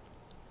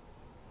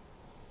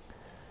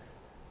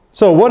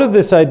 So what of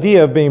this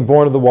idea of being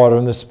born of the water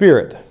and the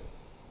Spirit?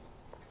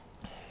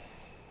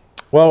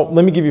 Well,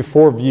 let me give you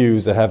 4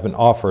 views that have been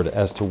offered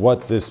as to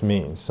what this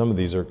means. Some of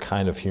these are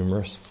kind of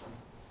humorous.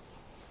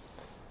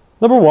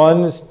 Number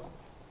 1 is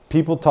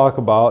people talk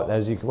about,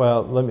 let's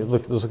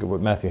look at what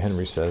Matthew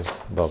Henry says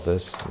about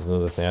this. There's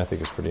another thing I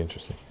think is pretty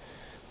interesting.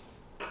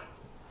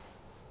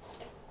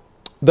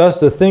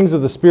 Thus, the things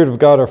of the Spirit of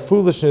God are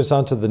foolishness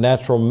unto the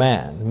natural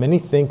man. Many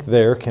think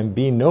there can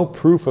be no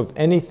proof of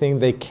anything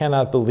they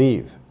cannot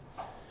believe.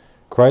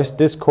 Christ's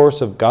discourse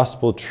of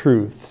gospel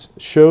truths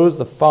shows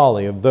the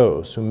folly of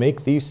those who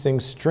make these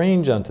things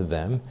strange unto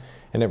them,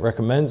 and it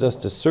recommends us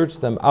to search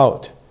them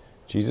out.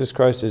 Jesus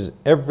Christ is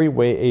every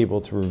way able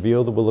to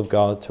reveal the will of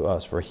God to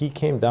us, for He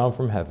came down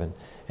from heaven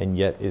and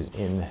yet is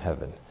in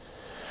heaven.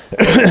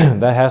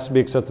 That has to be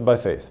accepted by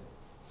faith.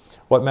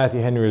 What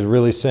Matthew Henry is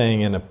really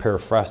saying in a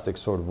paraphrastic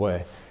sort of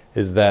way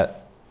is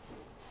that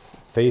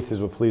faith is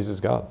what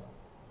pleases God.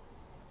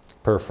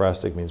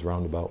 Paraphrastic means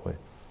roundabout way.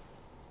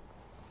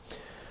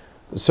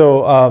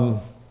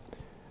 So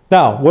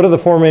now, what are the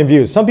 4 main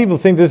views? Some people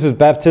think this is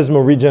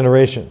baptismal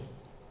regeneration.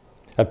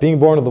 At being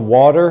born of the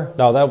water,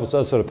 now that's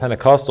what a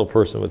Pentecostal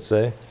person would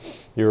say.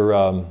 Your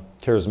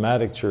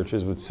charismatic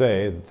churches would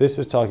say that this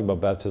is talking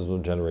about baptismal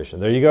regeneration.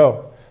 There you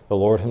go. The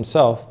Lord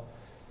Himself.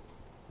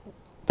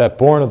 That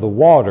born of the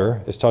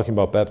water is talking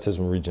about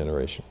baptismal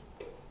regeneration.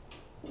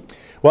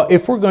 Well,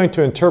 if we're going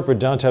to interpret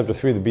John chapter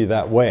 3 to be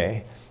that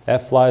way,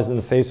 that flies in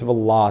the face of a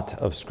lot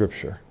of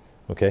Scripture.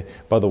 Okay.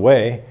 By the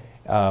way,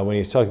 when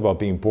he's talking about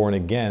being born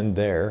again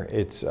there,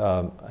 it's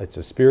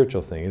a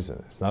spiritual thing, isn't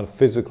it? It's not a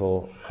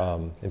physical.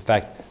 In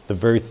fact, the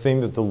very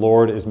thing that the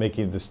Lord is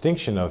making a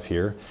distinction of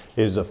here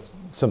is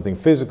something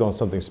physical and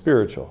something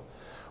spiritual.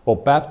 Well,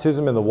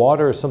 baptism in the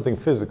water is something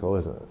physical,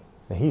 isn't it?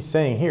 And he's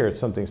saying here it's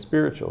something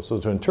spiritual. So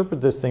to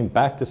interpret this thing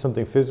back to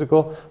something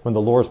physical when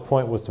the Lord's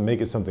point was to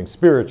make it something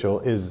spiritual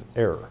is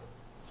error.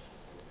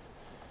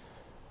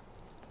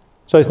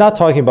 So he's not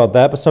talking about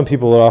that, but some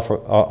people would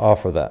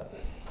offer that.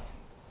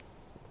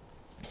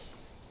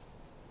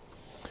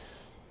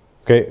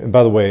 Okay, and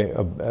by the way,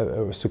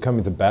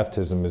 succumbing to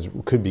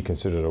baptism could be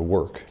considered a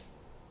work.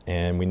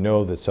 And we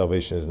know that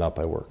salvation is not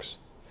by works.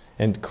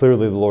 And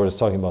clearly the Lord is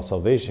talking about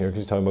salvation here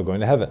because He's talking about going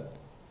to heaven.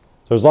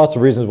 There's lots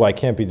of reasons why it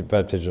can't be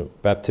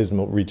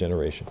baptismal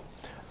regeneration.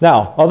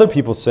 Now, other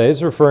people say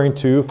it's referring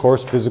to, of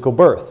course, physical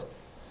birth.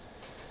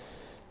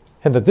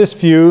 And that this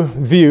view,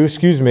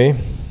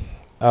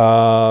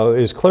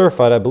 is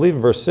clarified, I believe, in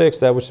verse 6,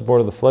 that which is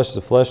born of the flesh is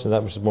the flesh, and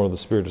that which is born of the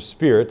Spirit is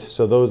spirit.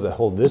 So those that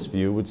hold this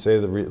view would say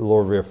the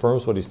Lord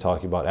reaffirms what He's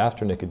talking about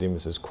after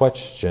Nicodemus'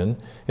 question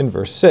in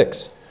verse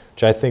 6,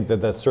 which I think that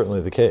that's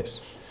certainly the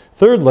case.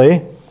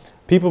 Thirdly,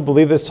 people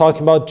believe it's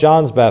talking about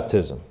John's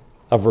baptism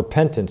of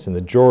repentance in the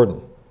Jordan,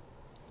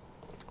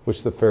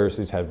 which the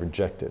Pharisees had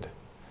rejected.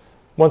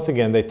 Once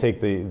again, they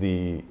take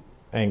the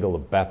angle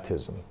of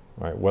baptism,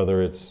 right?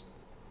 Whether it's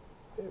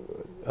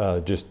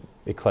just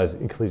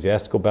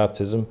ecclesiastical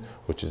baptism,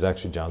 which is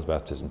actually John's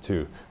baptism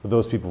too. But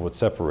those people would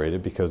separate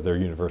it because they're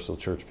universal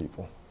church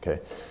people. Okay,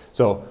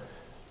 so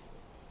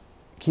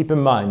keep in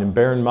mind and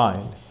bear in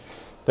mind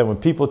that when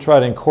people try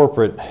to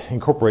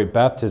incorporate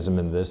baptism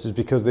in this, is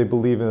because they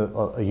believe in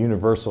a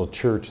universal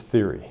church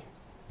theory.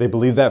 They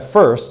believe that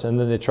first, and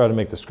then they try to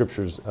make the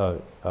Scriptures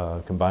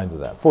combine to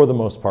that, for the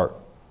most part.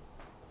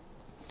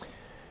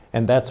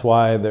 And that's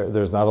why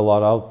there's not a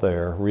lot out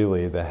there,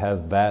 really, that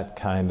has that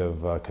kind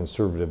of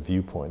conservative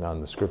viewpoint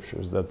on the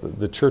Scriptures, that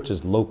the church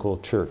is local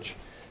church.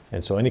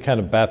 And so any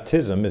kind of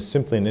baptism is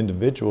simply an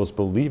individual's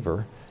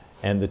believer,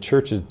 and the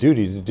church's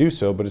duty to do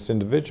so, but it's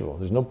individual.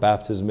 There's no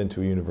baptism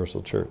into a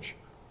universal church.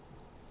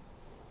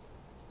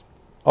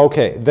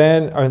 Okay,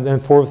 then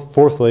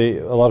fourthly,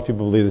 a lot of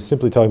people believe it's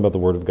simply talking about the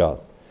Word of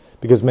God.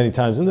 Because many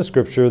times in the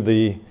Scripture,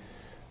 the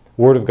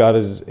Word of God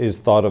is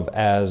thought of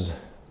as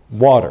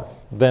water.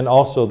 Then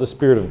also the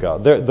Spirit of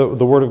God.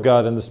 The Word of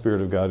God and the Spirit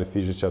of God,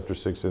 Ephesians chapter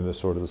 6, in the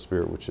sword of the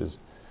Spirit, which is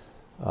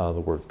the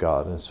Word of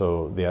God. And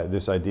so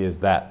this idea is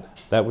that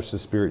which the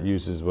Spirit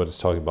uses, what it's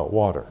talking about,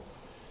 water.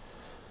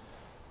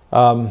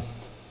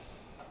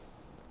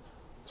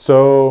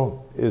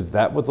 So is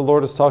that what the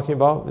Lord is talking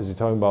about? Is he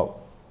talking about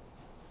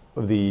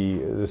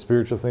the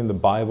spiritual thing, the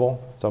Bible?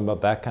 Talking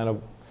about that kind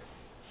of,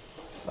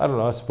 I don't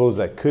know, I suppose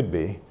that could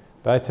be.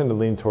 But I tend to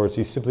lean towards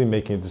he's simply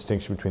making a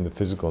distinction between the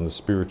physical and the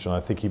spiritual,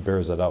 and I think he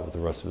bears that out with the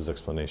rest of his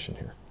explanation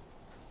here.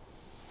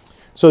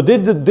 So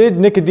did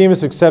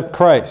Nicodemus accept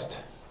Christ?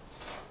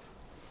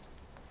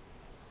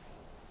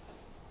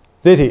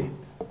 Did he?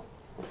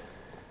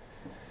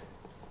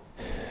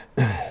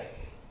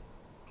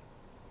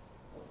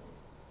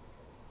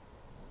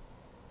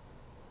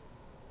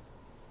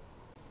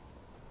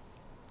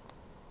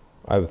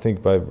 I would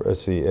think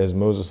as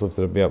Moses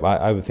lifted up me up,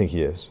 I would think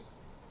he is.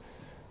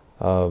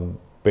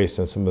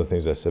 Based on some of the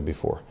things I said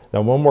before.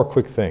 Now, one more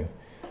quick thing.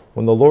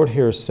 When the Lord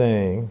here is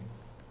saying,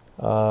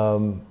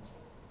 so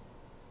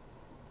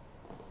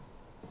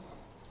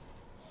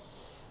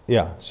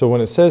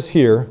when it says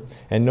here,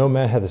 and no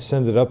man hath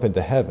ascended up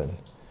into heaven,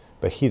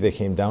 but he that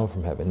came down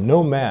from heaven.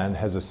 No man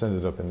has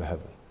ascended up into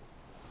heaven.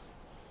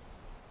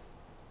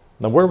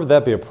 Now, where would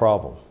that be a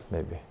problem,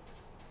 maybe?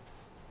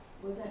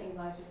 Was that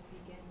Elijah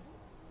speaking?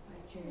 By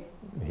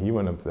chariots? He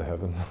went up to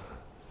heaven.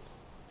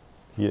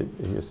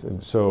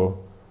 So,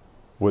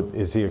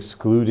 is he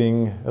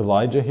excluding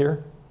Elijah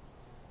here?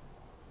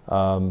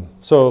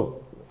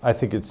 So I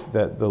think it's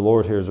that the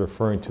Lord here is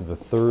referring to the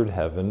third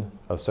heaven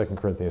of 2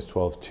 Corinthians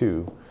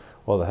 12:2,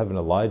 while the heaven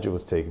Elijah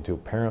was taken to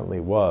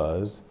apparently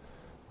was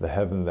the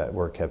heaven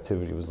where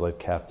captivity was led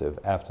captive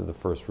after the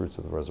first fruits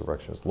of the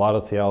resurrection. There's a lot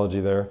of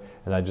theology there,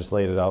 and I just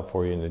laid it out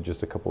for you in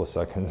just a couple of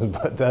seconds,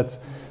 but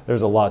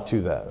there's a lot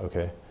to that,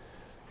 okay?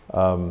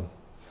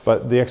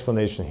 But the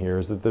explanation here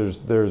is that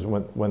there's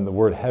when the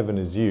word heaven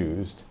is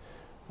used,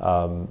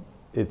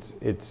 it's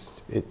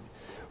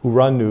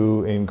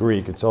uranu in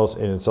Greek. It's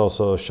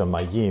also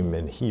shamayim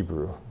in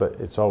Hebrew, but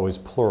it's always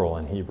plural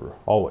in Hebrew.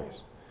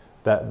 Always,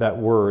 that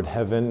word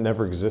heaven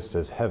never exists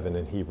as heaven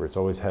in Hebrew. It's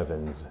always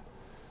heavens.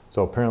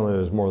 So apparently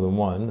there's more than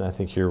one. I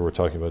think here we're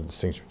talking about a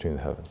distinction between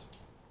the heavens.